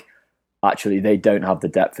think actually they don't have the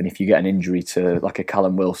depth, and if you get an injury to like a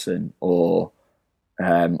Callum Wilson or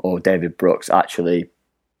David Brooks, actually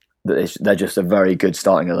they're just a very good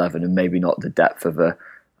starting 11 and maybe not the depth of a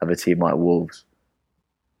team like Wolves?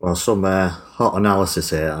 Well, some hot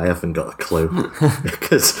analysis here. I haven't got a clue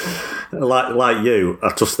because, like you,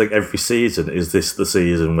 I just think every season is this the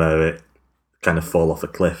season where it kind of fall off a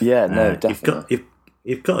cliff. Yeah, no, definitely.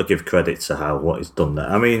 You've got to give credit to what he's done there.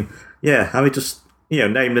 I mean, just.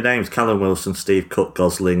 Name the names: Callum Wilson, Steve Cook,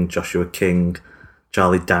 Gosling, Joshua King,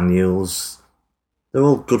 Charlie Daniels. They're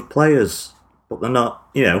all good players, but they're not,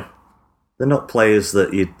 they're not players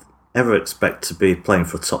that you'd ever expect to be playing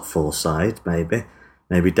for a top 4 side,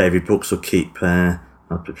 Maybe David Brooks will keep, I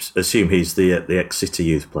assume he's the ex-City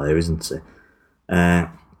youth player, isn't he?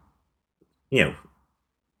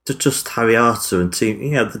 To just Harry Arter and team,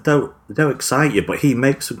 they don't excite you, but he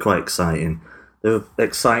makes them quite exciting. They're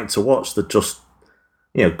exciting to watch. They're just,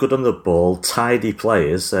 good on the ball, tidy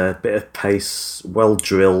players, a bit of pace, well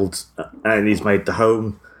drilled, and he's made the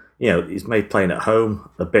home, he's made playing at home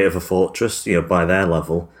a bit of a fortress, by their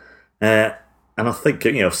level. And I think,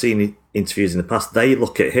 I've seen interviews in the past, they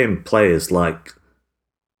look at him, players like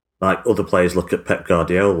other players look at Pep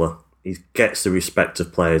Guardiola. He gets the respect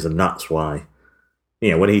of players, and that's why,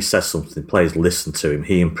 when he says something, players listen to him,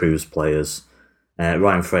 he improves players.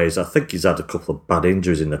 Ryan Fraser, I think he's had a couple of bad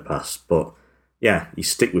injuries in the past, but yeah, you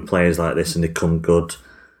stick with players like this and they come good.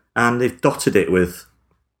 And they've dotted it with,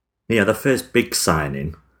 their first big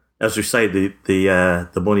signing. As we say, the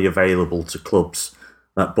money available to clubs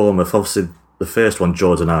at Bournemouth, obviously the first one,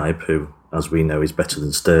 Jordan Ibe, who, as we know, is better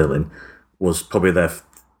than Sterling, was probably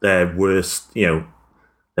their worst, their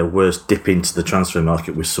worst dip into the transfer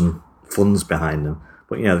market with some funds behind them.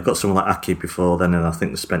 But, they've got someone like Aki before then, and I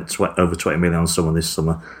think they spent over 20 million on someone this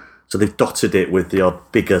summer. So they've dotted it with the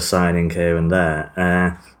odd bigger signing here and there.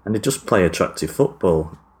 And they just play attractive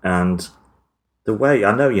football. And the way,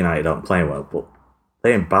 I know United aren't playing well, but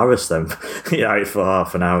they embarrassed them for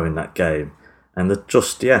half an hour in that game. And they're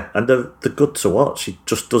just, and they're good to watch. He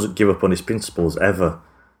just doesn't give up on his principles ever.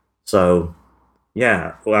 So,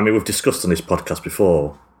 Yeah, well, I mean, we've discussed on this podcast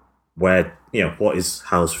before where, what is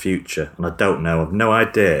Howe's future? And I don't know. I've no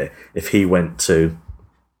idea if he went to,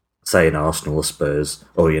 say, an Arsenal or Spurs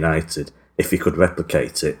or United, if he could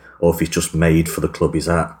replicate it or if he's just made for the club he's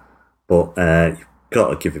at. But you've got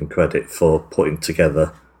to give him credit for putting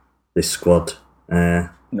together this squad. No,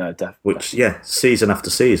 definitely. Which, season after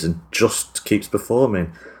season just keeps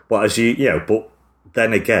performing. But but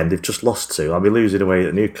then again, they've just lost to. I'll be losing away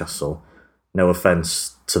at Newcastle. No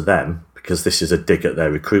offence to them, because this is a dig at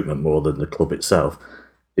their recruitment more than the club itself,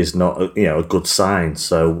 is not a good sign.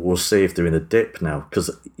 So we'll see if they're in a dip now, because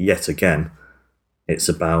yet again, it's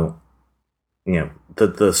about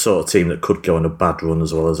the sort of team that could go on a bad run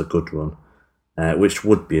as well as a good run, which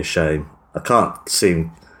would be a shame. I can't see,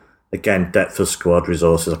 again, depth of squad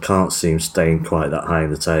resources, I can't see them staying quite that high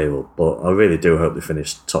in the table, but I really do hope they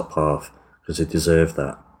finish top half, because they deserve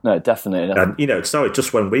that. No, definitely. And it's not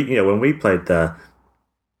just when we played there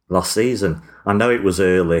last season. I know it was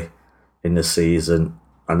early in the season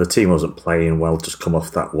and the team wasn't playing well, just come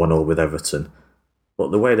off that 1-0 with Everton. But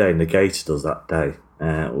the way they negated us that day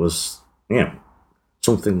was,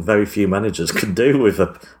 something very few managers can do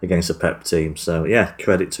against a Pep team. So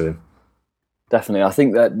credit to him. Definitely, I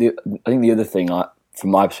think the other thing, from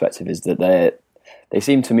my perspective, is that they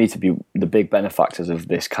seem to me to be the big benefactors of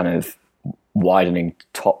this kind of widening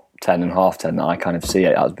top 10 and half 10 that I kind of see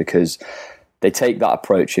it as, because they take that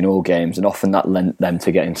approach in all games, and often that lent them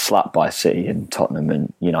to getting slapped by City and Tottenham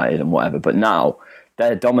and United and whatever. But now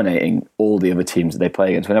they're dominating all the other teams that they play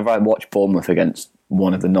against. Whenever I watch Bournemouth against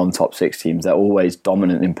one of the non-top 6 teams, they're always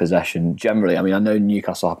dominant in possession. Generally, I mean, I know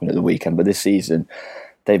Newcastle happened at the weekend, but this season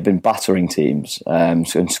they've been battering teams and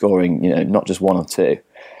scoring, not just one or two.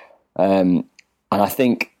 And I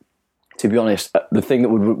think, to be honest, the thing that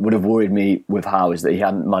would have worried me with Howe is that he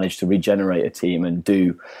hadn't managed to regenerate a team and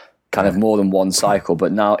do kind of more than one cycle.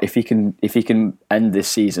 But now, if he can end this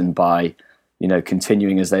season by,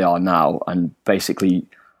 continuing as they are now and basically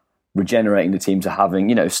regenerating the team to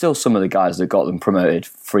having, still some of the guys that got them promoted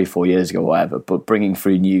 3-4 years ago or whatever, but bringing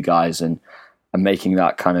through new guys and making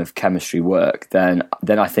that kind of chemistry work, then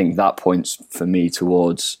I think that points for me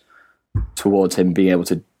towards him being able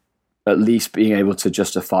to, at least being able to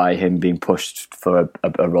justify him being pushed for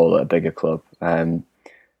a role at a bigger club.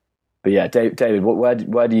 But yeah, David,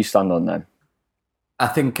 where do you stand on them? I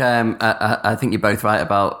think you're both right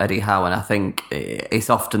about Eddie Howe, and I think it's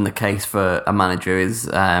often the case for a manager is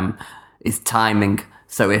timing.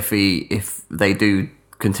 So if they do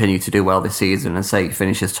continue to do well this season and say he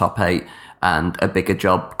finishes top 8 and a bigger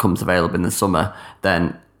job comes available in the summer,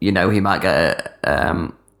 then he might get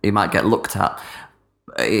looked at.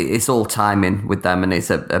 It's all timing with them, and it's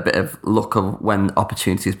a bit of luck of when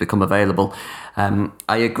opportunities become available.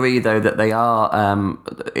 I agree, though, that they are.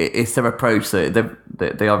 It's their approach that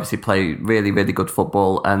they obviously play really, really good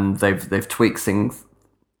football, and they've tweaked things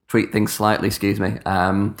slightly.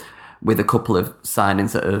 With a couple of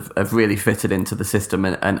signings that have really fitted into the system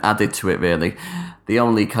and added to it. Really, the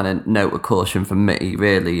only kind of note of caution for me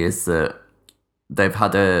really is that they've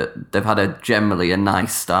had a generally a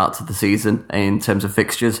nice start to the season in terms of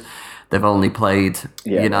fixtures. They've only played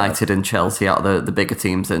United and Chelsea out of the bigger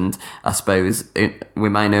teams, and I suppose we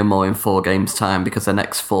may know more in 4 games' time, because the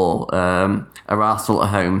next 4 are Arsenal at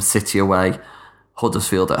home, City away,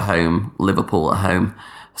 Huddersfield at home, Liverpool at home.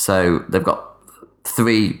 So they've got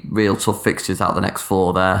 3 real tough fixtures out of the next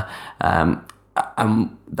 4 there,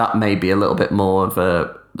 and that may be a little bit more of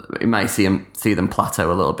a. You may see them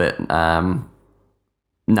plateau a little bit.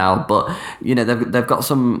 Now, but they've got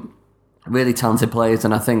some really talented players,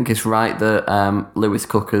 and I think it's right that Lewis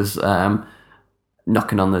Cook is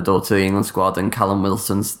knocking on the door to the England squad, and Callum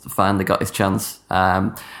Wilson's finally got his chance.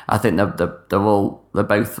 I think they're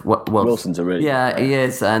both well. Wilson's a really he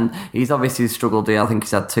is, and he's obviously struggled. I think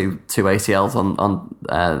he's had two ACLs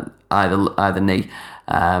on either knee,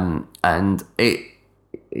 and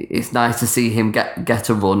it's nice to see him get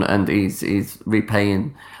a run, and he's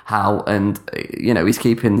repaying Howe, and he's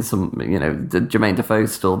keeping some. Jermaine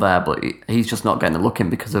Defoe's still there, but he's just not getting a look in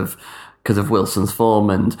because of Wilson's form,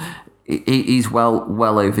 and he's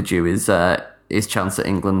well overdue his chance at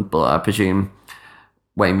England. But I presume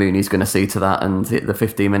Wayne Rooney's going to see to that, and the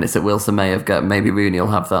 15 minutes that Wilson may have got, maybe Rooney will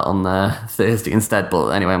have that on Thursday instead. But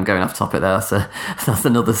anyway, I'm going off topic there, so that's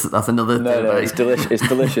another. No, it's delicious. It's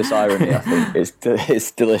delicious irony. I think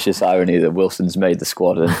it's delicious irony that Wilson's made the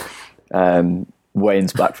squad and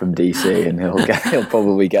Wayne's back from DC, and he'll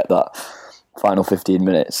probably get that final 15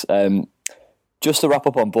 minutes. Just to wrap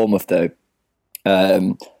up on Bournemouth, though.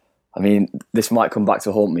 I mean, this might come back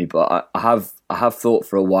to haunt me, but I have thought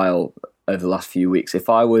for a while over the last few weeks, if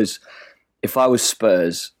I was if I was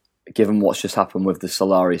Spurs, given what's just happened with the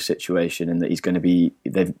Solari situation and that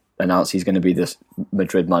they've announced he's going to be this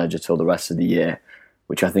Madrid manager till the rest of the year,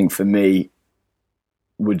 which I think for me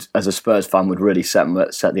would, as a Spurs fan, would really set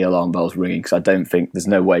the alarm bells ringing, because I don't think there's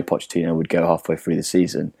no way Pochettino would go halfway through the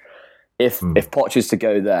season. If Poch is to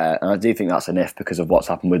go there, and I do think that's an if because of what's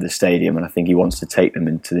happened with the stadium, and I think he wants to take them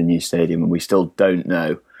into the new stadium, and we still don't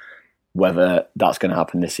know whether that's going to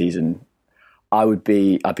happen this season. I'd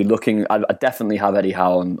be looking. I'd definitely have Eddie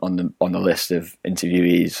Howe on the list of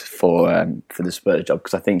interviewees for the Spurs job,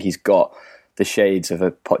 because I think he's got the shades of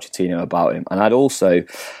a Pochettino about him, and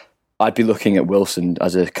I'd be looking at Wilson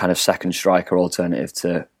as a kind of second striker alternative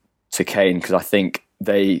to Kane, because I think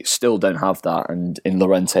they still don't have that, and in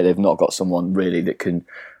Llorente they've not got someone really that can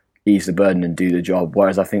ease the burden and do the job.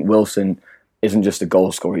 Whereas I think Wilson isn't just a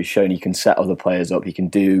goal scorer; he's shown he can set other players up. He can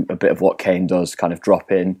do a bit of what Kane does, kind of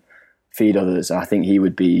drop in, feed others. And I think he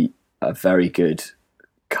would be a very good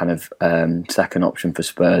kind of second option for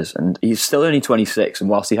Spurs. And he's still only 26, and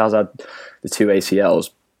whilst he has had the 2 ACLs,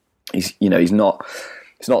 he's not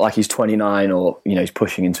like he's 29 or he's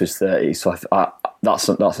pushing into his 30s. So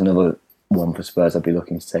that's another one for Spurs I'd be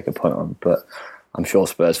looking to take a point on. But I'm sure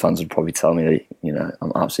Spurs fans would probably tell me that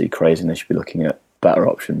I'm absolutely crazy and they should be looking at better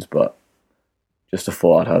options. But just a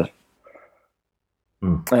thought I'd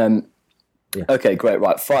had. Yeah. Okay, great.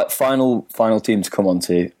 Right, final team to come on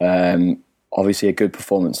to. Obviously, a good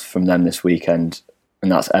performance from them this weekend,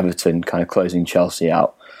 and that's Everton, kind of closing Chelsea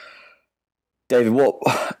out. David,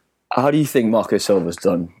 how do you think Marco Silva's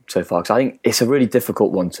done so far? Because I think it's a really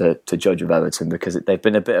difficult one to judge with Everton, because they've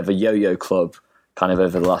been a bit of a yo-yo club kind of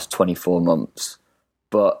over the last 24 months.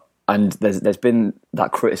 And there's been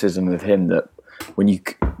that criticism of him that when you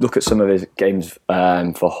look at some of his games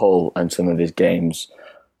for Hull and some of his games,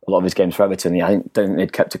 a lot of his games for Everton, I don't think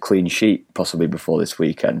they'd kept a clean sheet possibly before this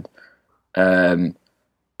weekend. But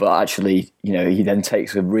actually, he then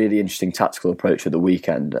takes a really interesting tactical approach at the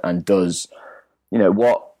weekend and does,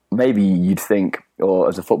 what maybe you'd think, or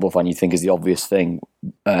as a football fan, you'd think is the obvious thing,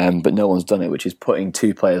 but no one's done it, which is putting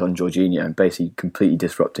 2 players on Jorginho and basically completely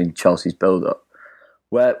disrupting Chelsea's build-up.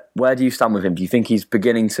 Where do you stand with him? Do you think he's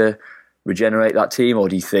beginning to regenerate that team, or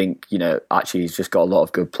do you think, actually he's just got a lot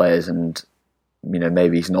of good players and,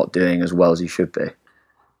 maybe he's not doing as well as he should be?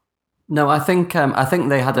 No, I think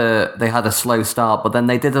they had a slow start, but then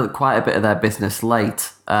they did quite a bit of their business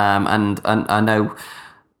late, and I know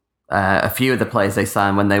a few of the players they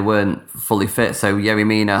signed when they weren't fully fit. So Yerry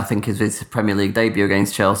Mina, I think, is his Premier League debut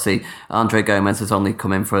against Chelsea. Andre Gomez has only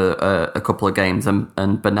come in for a couple of games,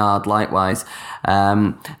 and Bernard likewise.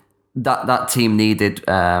 That team needed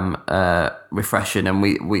refreshing, and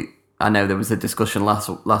I know there was a discussion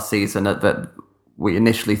last season that we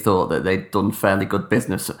initially thought that they'd done fairly good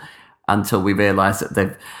business until we realised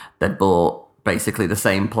that they'd bought basically the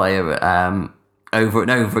same player over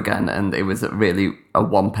and over again, and it was really a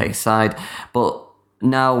one-pace side. But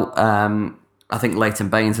now I think Leighton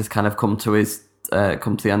Baines has kind of come to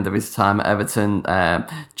the end of his time at Everton.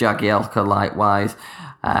 Jagielka likewise,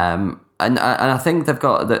 and I think they've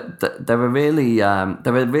got that. They're a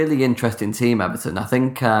really interesting team, Everton. I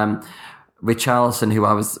think Richarlison, who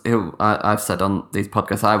I've said on these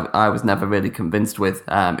podcasts, I was never really convinced with,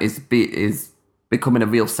 is becoming a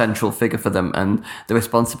real central figure for them, and the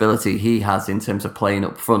responsibility he has in terms of playing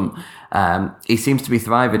up front, he seems to be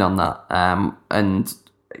thriving on that. And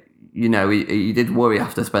he did worry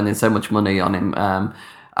after spending so much money on him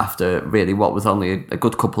after really what was only a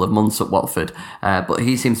good couple of months at Watford, but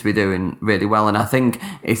he seems to be doing really well. And I think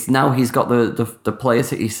it's now he's got the players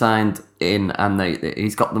that he signed in, and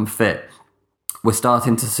he's got them fit. We're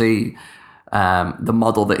starting to see the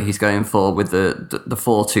model that he's going for with the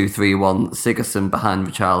 4-2-3-1, Sigurdsson behind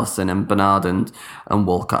Richarlison and Bernard and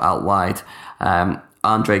Walcott out wide.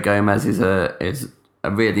 Andre Gomez is a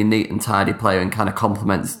really neat and tidy player and kind of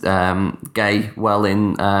complements Gay well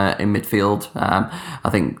in midfield. I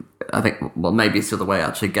think well, maybe it's the other way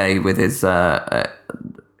actually. Gay with his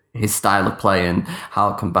style of play and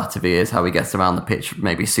how combative he is, how he gets around the pitch,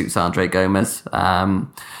 maybe suits Andre Gomez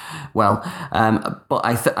well. But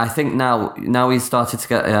I think now he's started to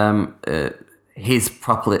get his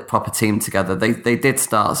proper team together. They did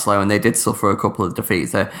start slow and they did suffer a couple of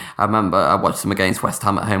defeats. I remember I watched them against West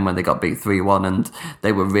Ham at home when they got beat 3-1, and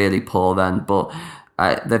they were really poor then. But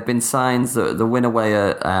there've been signs that the win away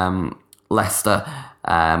at Leicester,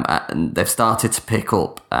 and they've started to pick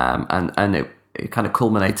up, and it kind of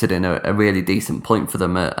culminated in a really decent point for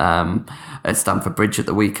them at Stamford Bridge at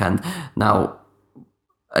the weekend. Now,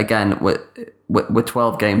 again, we're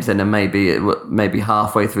 12 games in, and maybe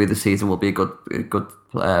halfway through the season will be a good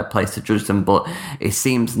place to judge them. But it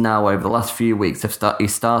seems now over the last few weeks, he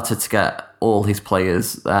started to get all his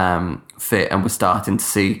players fit, and we're starting to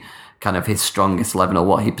see kind of his strongest 11, or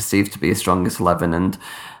what he perceives to be his strongest 11. And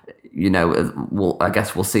I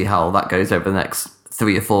guess we'll see how that goes over the next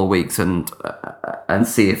 3 or 4 weeks, and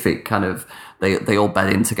see if it kind of they all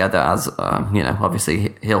bed in together, as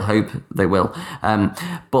obviously he'll hope they will.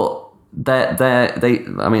 But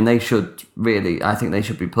they should really. I think they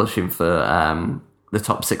should be pushing for the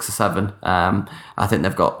top 6 or 7. I think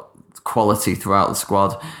they've got quality throughout the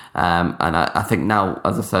squad, and I think now,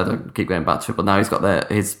 as I said, I keep going back to it, but now he's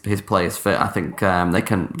got his players fit. I think they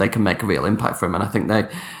can make a real impact for him, and I think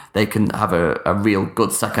they can have a real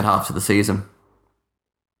good second half to the season.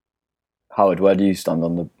 Howard, where do you stand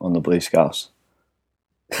on the Blue Scouts?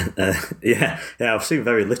 Yeah, I've seen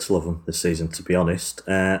very little of them this season, to be honest.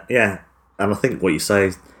 And I think what you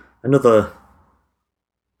say,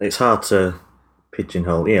 it's hard to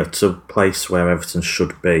pigeonhole, to a place where Everton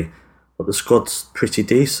should be, but the squad's pretty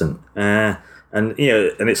decent. And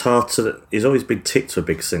it's hard to. He's always been ticked for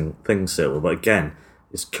big things, Silver. But again,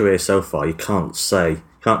 his career so far, you can't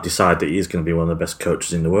decide that he's going to be one of the best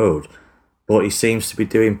coaches in the world. But he seems to be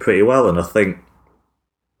doing pretty well, and I think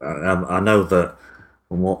I know that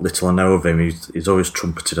from what little I know of him, he's always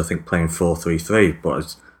trumpeted, I think, playing 4-3-3. But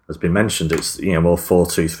as has been mentioned, it's more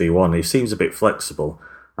 4-2-3-1. He seems a bit flexible.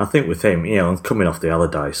 I think with him, coming off the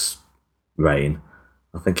Allardyce reign,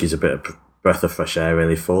 I think he's a bit of breath of fresh air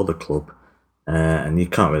really for the club, and you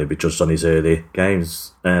can't really be judged on his early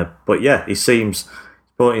games. But yeah, he seems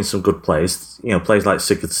brought in some good players. Players like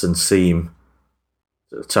Sigurdsson seem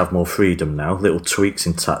to have more freedom now. Little tweaks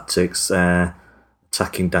in tactics,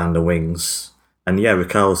 attacking down the wings, and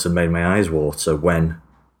Richarlison made my eyes water when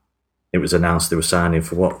it was announced they were signing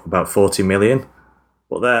for about 40 million.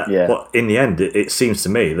 But in the end, it seems to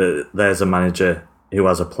me that there's a manager who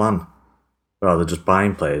has a plan rather than just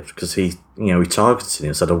buying players, because he targeted him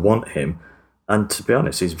and said, I want him. And to be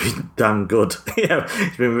honest, he's been damn good.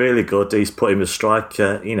 He's been really good. He's put him as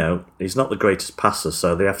striker. He's not the greatest passer,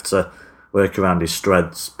 so they have to work around his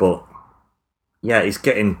strengths. But he's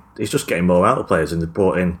just getting more out of players, and they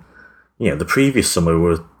brought in. The previous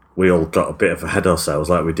summer we all got a bit ahead of ourselves,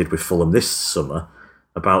 like we did with Fulham this summer,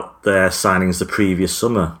 about their signings the previous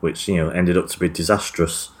summer, which ended up to be a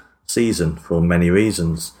disastrous season for many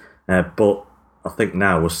reasons. But I think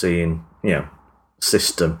now we're seeing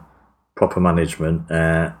system, proper management,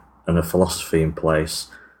 and a philosophy in place.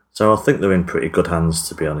 So I think they're in pretty good hands,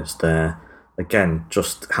 to be honest. Again,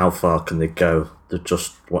 just how far can they go? They're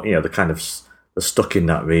just they're stuck in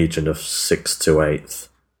that region of 6th to 8th,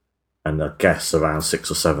 and I guess around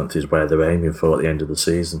 6th or 7th is where they're aiming for at the end of the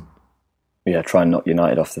season. Yeah, try and knock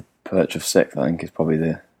United off the perch of 6th, I think, is probably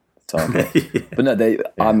the target. But no,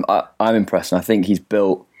 I'm impressed, and I think he's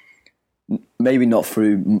built, maybe not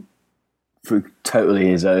through totally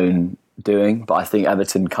his own doing, but I think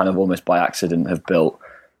Everton kind of almost by accident have built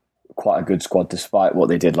quite a good squad despite what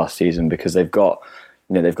they did last season, because they've got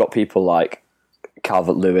people like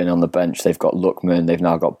Calvert-Lewin on the bench, they've got Lookman, they've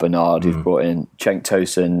now got Bernard, who's brought in Cenk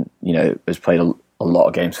Tosun, has played a lot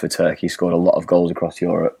of games for Turkey, scored a lot of goals across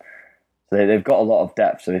Europe. They've got a lot of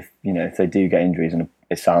depth, so if they do get injuries, and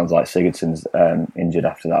it sounds like Sigurdsson's injured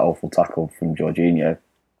after that awful tackle from Jorginho,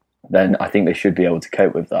 then I think they should be able to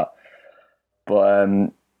cope with that. But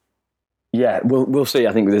we'll see.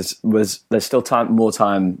 I think there's still more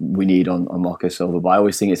time we need on Marco Silva, but I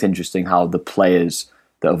always think it's interesting how the players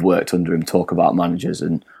that have worked under him talk about managers,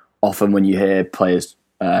 and often when you hear players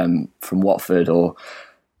from Watford or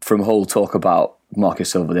from Hull talk about Marco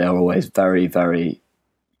Silva, they are always very, very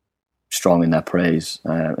strong in their praise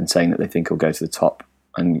and saying that they think he'll go to the top.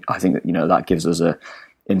 And I think that that gives us a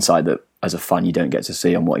insight that as a fan you don't get to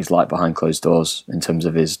see on what he's like behind closed doors in terms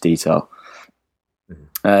of his detail.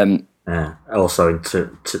 Also, into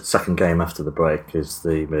second game after the break is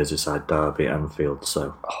the Merseyside derby at Anfield.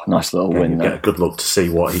 So nice little win. Get a good look to see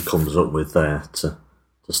what he comes up with there to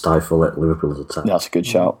stifle at Liverpool's attack. That's a good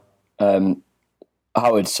shout,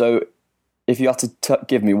 Howard. So, if you had to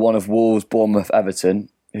give me one of Wolves, Bournemouth, Everton,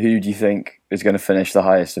 who do you think is going to finish the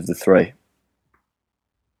highest of the three?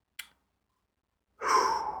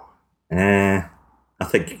 I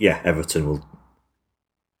think Everton will.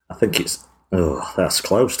 I think it's. Oh, that's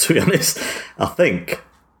close, to be honest. I think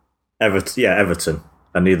Everton,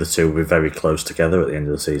 and the other two will be very close together at the end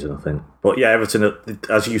of the season, I think. But Everton,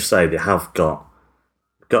 as you say, they have got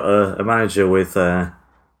a manager with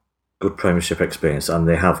good Premiership experience, and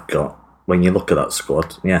they have got, when you look at that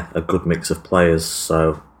squad, a good mix of players.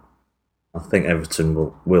 So, I think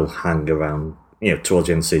Everton will hang around. Towards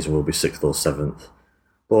the end of the season, will be 6th or 7th.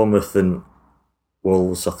 Bournemouth and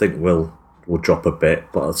Wolves, I think, will drop a bit,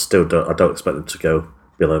 but I don't expect them to go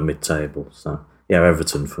below mid-table. So yeah,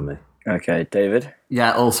 Everton for me. Okay, David.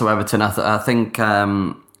 Yeah, also Everton. I think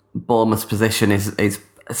Bournemouth's position is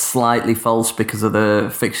slightly false because of the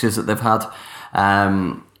fixtures that they've had.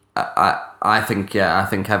 I think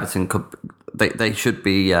Everton could. They should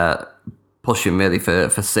be pushing really for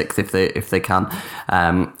 6th if they can.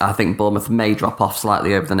 I think Bournemouth may drop off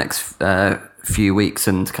slightly over the next few weeks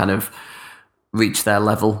and kind of reach their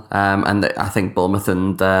level. And I think Bournemouth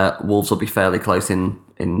and Wolves will be fairly close in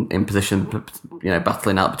position,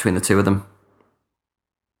 battling out between the two of them.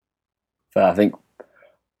 Fair. I think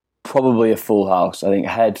probably a full house. I think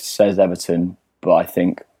Head says Everton, but I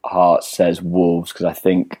think Heart says Wolves, because I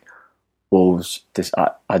think Wolves.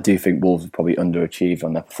 I do think Wolves have probably underachieved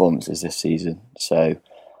on their performances this season. So I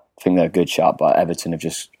think they're a good shout, but Everton have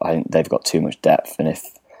I think they've got too much depth, and if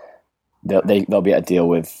they'll be at a deal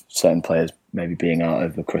with certain players maybe being out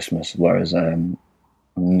over Christmas, whereas I'm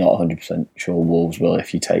not 100% sure Wolves will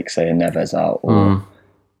if you take, say, a Neves out or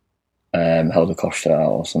Helder Costa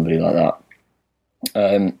out or somebody like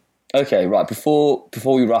that. Okay, right. Before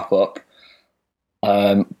we wrap up,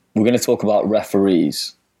 we're going to talk about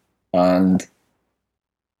referees. And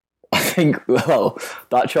I think,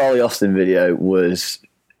 that Charlie Austin video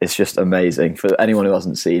it's just amazing. For anyone who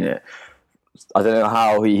hasn't seen it, I don't know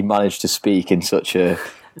how he managed to speak in such a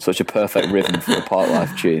perfect rhythm for a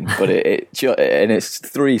Parklife tune, but and it's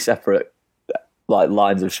 3 separate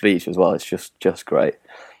lines of speech as well. It's just great.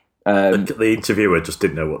 The interviewer just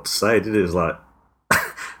didn't know what to say, did he? It was like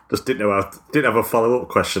just didn't have a follow-up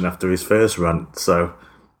question after his first rant, so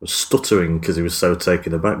was stuttering because he was so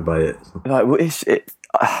taken aback by it.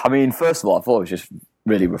 I mean, first of all, I thought it was just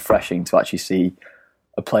really refreshing to actually see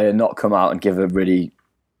a player not come out and give a really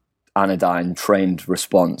anodyne, trained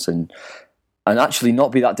response, and actually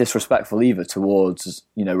not be that disrespectful either towards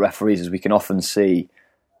referees, as we can often see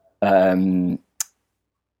kind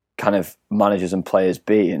of managers and players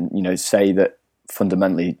be, and say that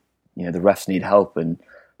fundamentally the refs need help and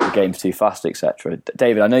the game's too fast, etc.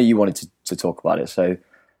 David, I know you wanted to talk about it, so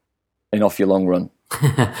off your long run.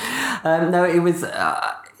 No, it was.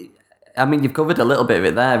 I mean, you've covered a little bit of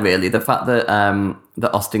it there. Really, the fact that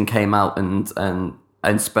that Austin came out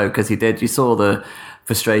and spoke as he did, you saw the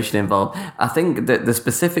frustration involved. I think that the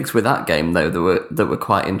specifics with that game, though, that were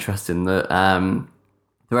quite interesting. That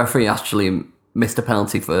the referee actually missed a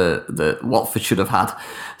penalty for that Watford should have had.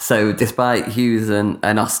 So, despite Hughes and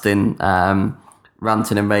Austin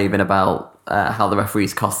ranting and raving about how the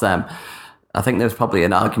referees cost them, I think there's probably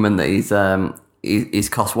an argument that he's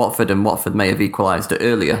cost Watford, and Watford may have equalised it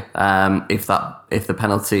earlier. If the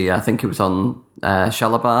penalty, I think it was on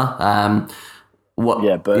Shalabar.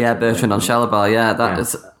 Bertrand on Shalabar. Yeah,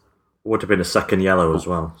 that would have been a second yellow as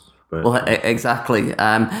well. But. Well, exactly.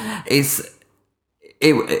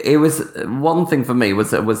 It was one thing for me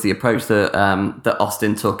was the approach that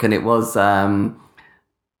Austin took, and it was.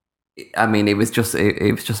 I mean, it was just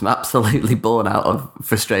absolutely born out of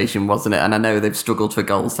frustration, wasn't it? And I know they've struggled for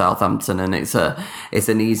goals, Southampton, and it's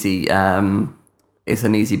an easy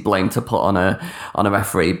blame to put on a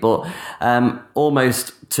referee. But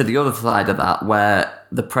almost to the other side of that, where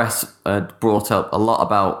the press had brought up a lot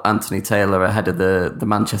about Anthony Taylor ahead of the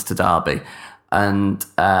Manchester derby, and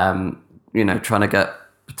trying to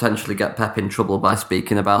potentially get Pep in trouble by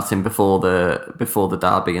speaking about him before the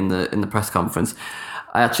derby in the press conference.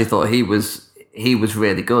 I actually thought he was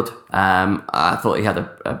really good. I thought he had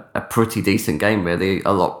a pretty decent game, really.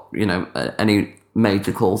 A lot, any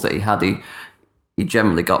major calls that he had, he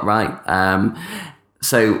generally got right.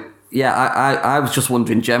 So yeah, I was just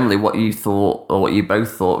wondering generally what you thought, or what you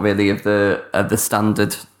both thought, really, of the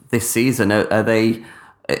standard this season.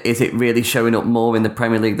 Is it really showing up more in the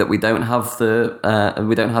Premier League that we don't have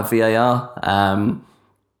VAR,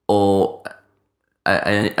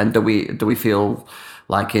 and do we feel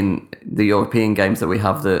like in the European games that we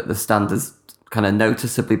have the standards kind of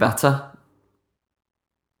noticeably better?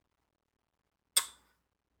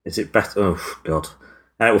 Is it better? Oh, God.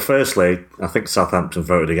 Well, firstly, I think Southampton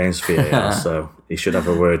voted against VAR, so he should have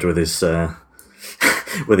a word with his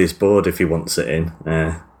board if he wants it in,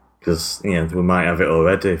 because we might have it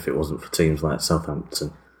already if it wasn't for teams like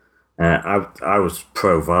Southampton. I was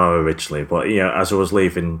pro VAR originally, but as I was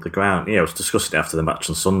leaving the ground, I was discussing it after the match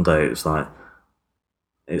on Sunday.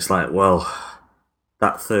 It's like, well,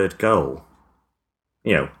 that third goal,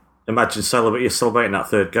 imagine you're celebrating that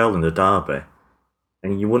third goal in the derby,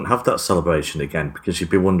 and you wouldn't have that celebration again because you'd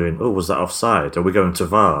be wondering, was that offside? Are we going to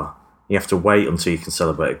VAR? You have to wait until you can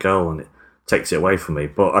celebrate a goal, and takes it away from me.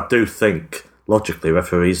 But I do think logically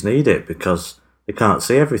referees need it because they can't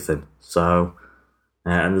see everything. So,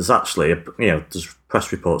 and there's actually, there's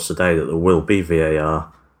press reports today that there will be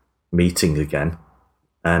VAR meeting again,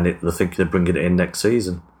 and they're thinking of bringing it in next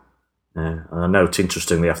season. And I note,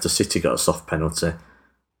 interestingly, after City got a soft penalty,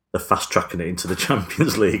 they're fast-tracking it into the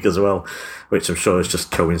Champions League as well, which I'm sure is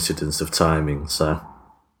just coincidence of timing. So,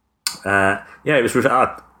 it was...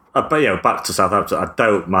 back to Southampton, I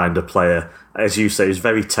don't mind a player, as you say, he was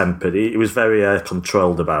very tempered. He was very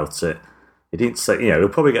controlled about it. He didn't say, he'll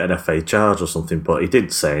probably get an FA charge or something, but he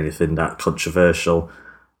didn't say anything that controversial.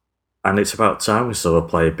 And it's about time we saw a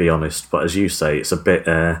player be honest. But as you say, it's a bit,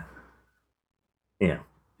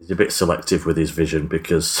 he's a bit selective with his vision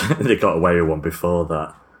because they got away with one before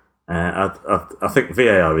that. I think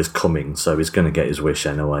VAR is coming, so he's going to get his wish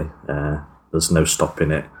anyway. There's no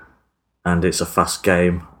stopping it. And it's a fast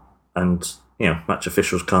game. And, match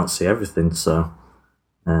officials can't see everything, so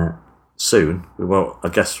soon, we won't, I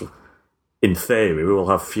guess, in theory, we will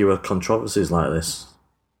have fewer controversies like this.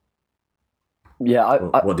 Yeah,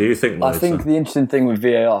 what do you think, Lloyd? I think the interesting thing with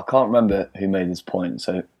VAR, I can't remember who made this point,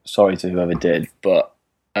 so sorry to whoever did, but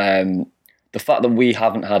the fact that we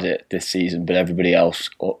haven't had it this season, but everybody else,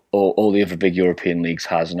 or all the other big European leagues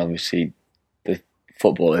has, and obviously the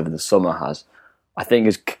football over the summer has, I think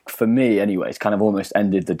is, for me anyway, it's kind of almost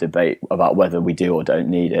ended the debate about whether we do or don't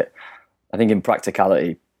need it. I think in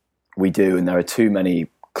practicality, we do, and there are too many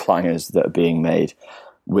clangers that are being made,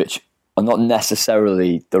 which are not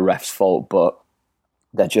necessarily the ref's fault, but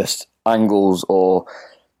they're just angles or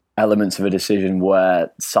elements of a decision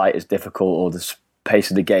where sight is difficult or the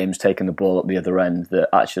pace of the game's taking the ball up the other end, that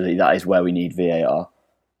actually that is where we need VAR.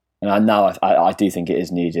 And I do think it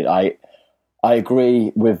is needed. I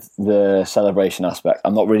agree with the celebration aspect.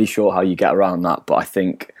 I'm not really sure how you get around that, but I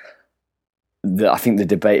think the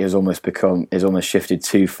debate has almost shifted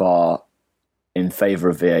too far in favour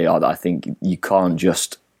of VAR, that I think you can't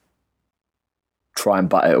just try and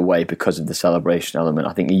bat it away because of the celebration element.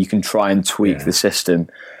 I think you can try and tweak the system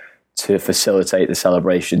to facilitate the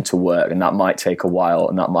celebration to work, and that might take a while,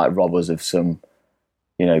 and that might rob us of some,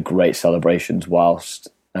 great celebrations whilst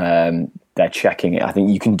they're checking it. I think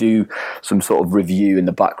you can do some sort of review in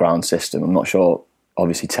the background system. I'm not sure,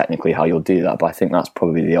 obviously, technically how you'll do that, but I think that's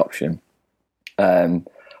probably the option. On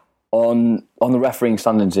the refereeing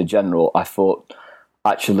standards in general, I thought,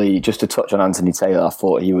 actually, just to touch on Anthony Taylor, I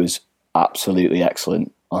thought he was absolutely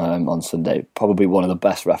excellent on Sunday. Probably one of the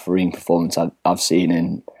best refereeing performances I've seen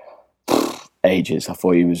in ages. I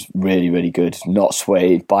thought he was really, really good. Not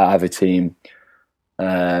swayed by either team.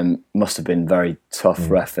 Must have been very tough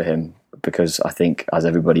ref for him, because I think, as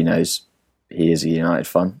everybody knows, he is a United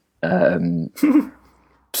fan.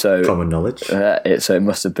 So common knowledge. So it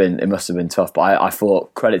must have been tough. But I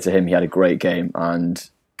thought, credit to him, he had a great game, and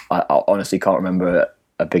I honestly can't remember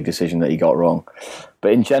a big decision that he got wrong.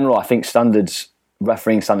 But in general, I think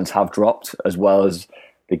refereeing standards have dropped, as well as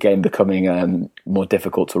the game becoming more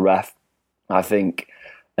difficult to ref. I think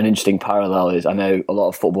an interesting parallel is, I know a lot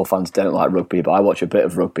of football fans don't like rugby, but I watch a bit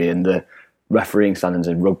of rugby, and the refereeing standards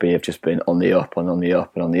in rugby have just been on the up and on the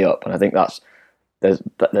up and on the up. And I think that's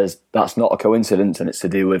not a coincidence, and it's to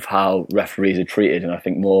do with how referees are treated. And I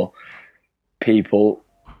think more people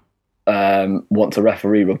want to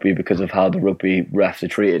referee rugby because of how the rugby refs are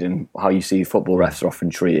treated and how you see football refs are often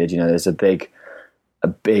treated. There's a big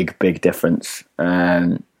difference.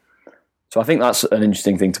 So I think that's an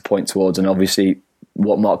interesting thing to point towards. And obviously,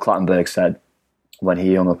 what Mark Clattenburg said when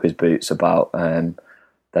he hung up his boots about them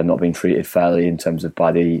not being treated fairly in terms of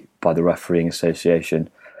by the refereeing association.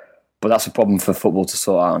 But that's a problem for football to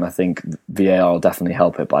sort out, and I think VAR will definitely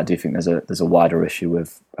help it. But I do think there's a wider issue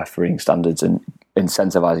with refereeing standards and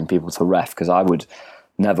incentivising people to ref, because I would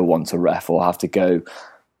never want to ref or have to go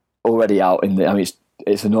already out in the. I mean,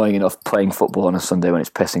 it's annoying enough playing football on a Sunday when it's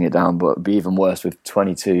pissing it down, but it'd be even worse with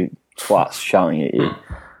 22 twats shouting at you,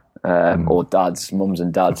 or mums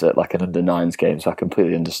and dads at like an under-9s game. So I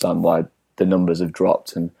completely understand why the numbers have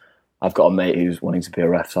dropped. And I've got a mate who's wanting to be a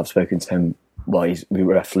ref, so I've spoken to him. Well, we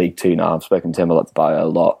refs League 2 now. I've spoken to him about it a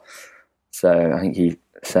lot. So I think he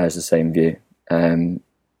shares the same view.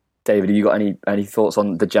 David, have you got any thoughts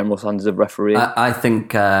on the general standards of refereeing? I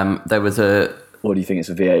think there was a... Or do you think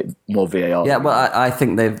it's more VAR? Yeah, well, I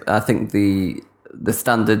think the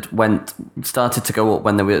standard started to go up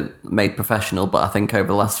when they were made professional, but I think over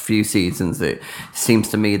the last few seasons it seems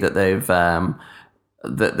to me that they've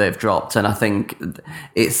dropped, and I think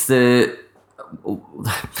it's the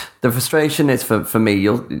frustration is for me.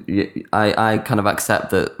 I kind of accept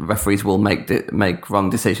that referees will make wrong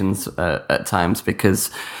decisions at times, because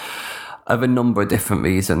of a number of different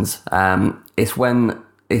reasons. It's when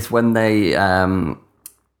they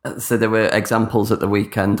so there were examples at the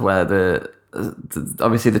weekend where the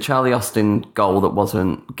obviously the Charlie Austin goal that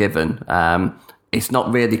wasn't given. It's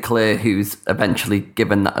not really clear who's eventually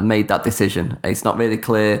made that decision. It's not really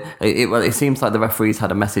clear. It seems like the referee's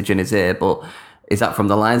had a message in his ear, but is that from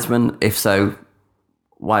the linesman? If so,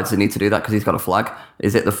 why does he need to do that? Because he's got a flag.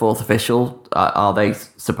 Is it the fourth official? Are they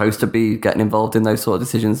supposed to be getting involved in those sort of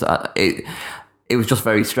decisions? It was just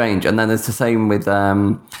very strange. And then it's the same with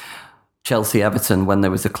Chelsea-Everton when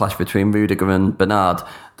there was a clash between Rudiger and Bernard.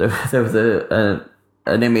 There was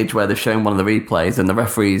an image where they're showing one of the replays and the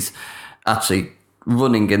referee's actually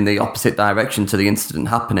running in the opposite direction to the incident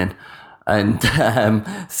happening, and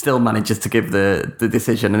still manages to give the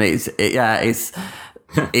decision. And it's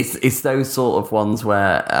those sort of ones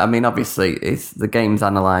where, I mean, obviously, the game's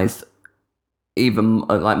analysed even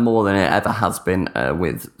like more than it ever has been,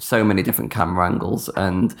 with so many different camera angles,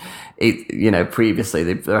 and previously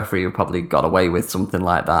the referee probably got away with something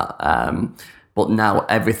like that. But now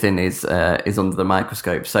everything is under the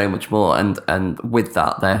microscope so much more, and with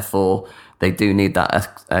that, therefore, they do need that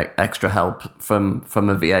extra help from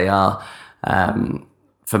a VAR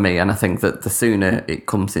for me. And I think that the sooner it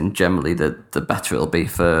comes in, generally, the better it'll be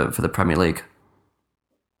for the Premier League.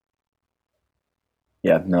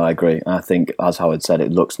 Yeah, no, I agree. I think, as Howard said,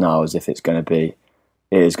 it looks now as if it is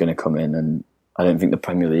going to come in, and I don't think the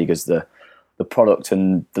Premier League, as the product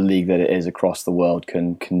and the league that it is across the world,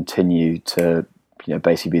 can continue to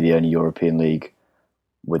basically be the only European league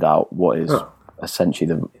without what is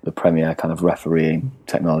essentially the Premier kind of refereeing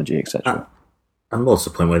technology, etc. And what's the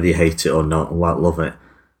point, whether you hate it or not, or love it?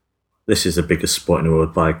 This is the biggest sport in the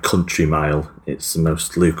world by a country mile. It's the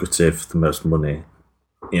most lucrative, the most money.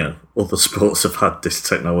 Other sports have had this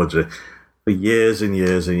technology for years and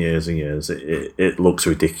years and years and years. It looks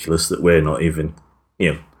ridiculous that we're not even,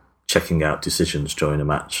 checking out decisions during a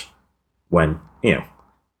match when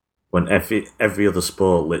every other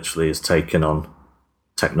sport literally has taken on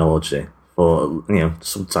technology for,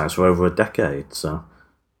 sometimes for over a decade. So,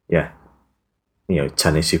 yeah,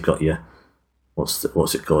 tennis, you've got your, what's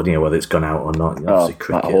it called? Whether it's gone out or not. Obviously,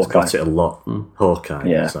 cricket has got it a lot. Hawkeye,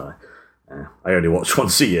 yeah. Sorry. I only watch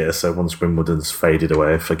once a year, so once Wimbledon's faded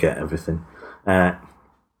away, I forget everything.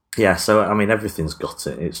 So, I mean, everything's got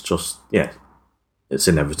it. It's just, it's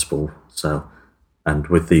inevitable. So, and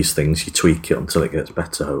with these things, you tweak it until it gets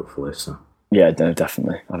better, hopefully. So, yeah, no,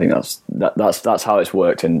 definitely. I think that's how it's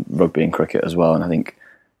worked in rugby and cricket as well. And I think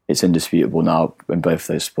it's indisputable now in both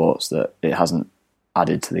those sports that it hasn't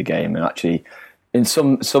added to the game. And actually, in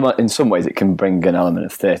some ways, it can bring an element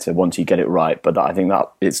of theatre once you get it right. But I think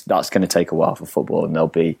that's going to take a while for football, and there'll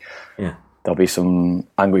be some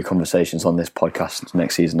angry conversations on this podcast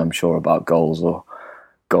next season, I'm sure, about goals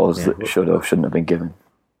that should or shouldn't have been given.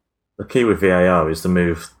 The key with VAR is the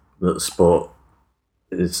move that the sport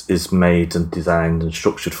is made and designed and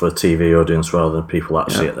structured for a TV audience rather than people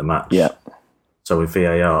actually at the match. Yeah. So with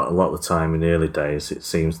VAR, a lot of the time in the early days, it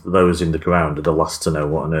seems that those in the ground are the last to know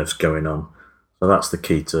what on earth's going on. So that's the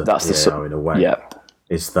key to VAR in a way. Yeah.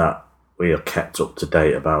 Is that we are kept up to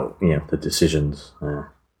date about the decisions,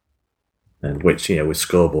 and which with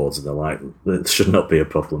scoreboards and the like, that should not be a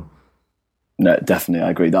problem. No, definitely, I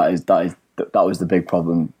agree. That was the big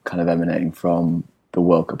problem, kind of emanating from the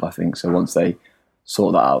World Cup, I think. So once they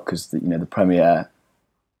sort that out, because the Premier,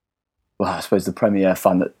 well, I suppose the Premier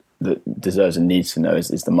fan that deserves and needs to know is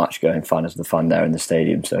the match going fan, as the fan there in the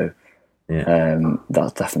stadium. So. Yeah.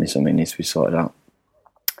 That's definitely something that needs to be sorted out.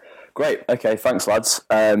 Great. Okay, thanks, lads.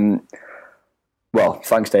 Well,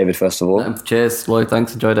 thanks, David, first of all. Cheers, Lloyd.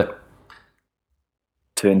 Thanks, enjoyed it.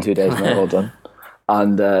 2 in 2 days, mate. Well done.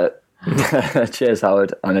 And cheers,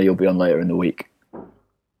 Howard. I know you'll be on later in the week.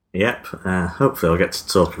 Yep. Hopefully I'll get to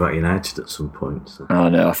talk about United at some point. So. Oh,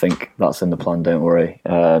 no, I think that's in the plan, don't worry.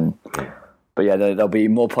 But yeah, there'll be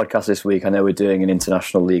more podcasts this week. I know we're doing an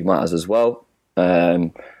International League Matters as well.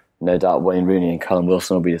 No doubt Wayne Rooney and Callum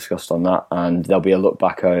Wilson will be discussed on that, and there'll be a look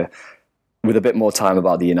back with a bit more time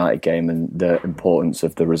about the United game and the importance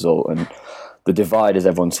of the result and the divide, as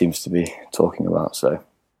everyone seems to be talking about. So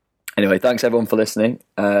anyway, thanks everyone for listening.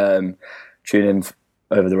 Tune in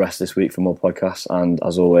over the rest of this week for more podcasts, and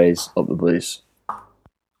as always, up the Blues.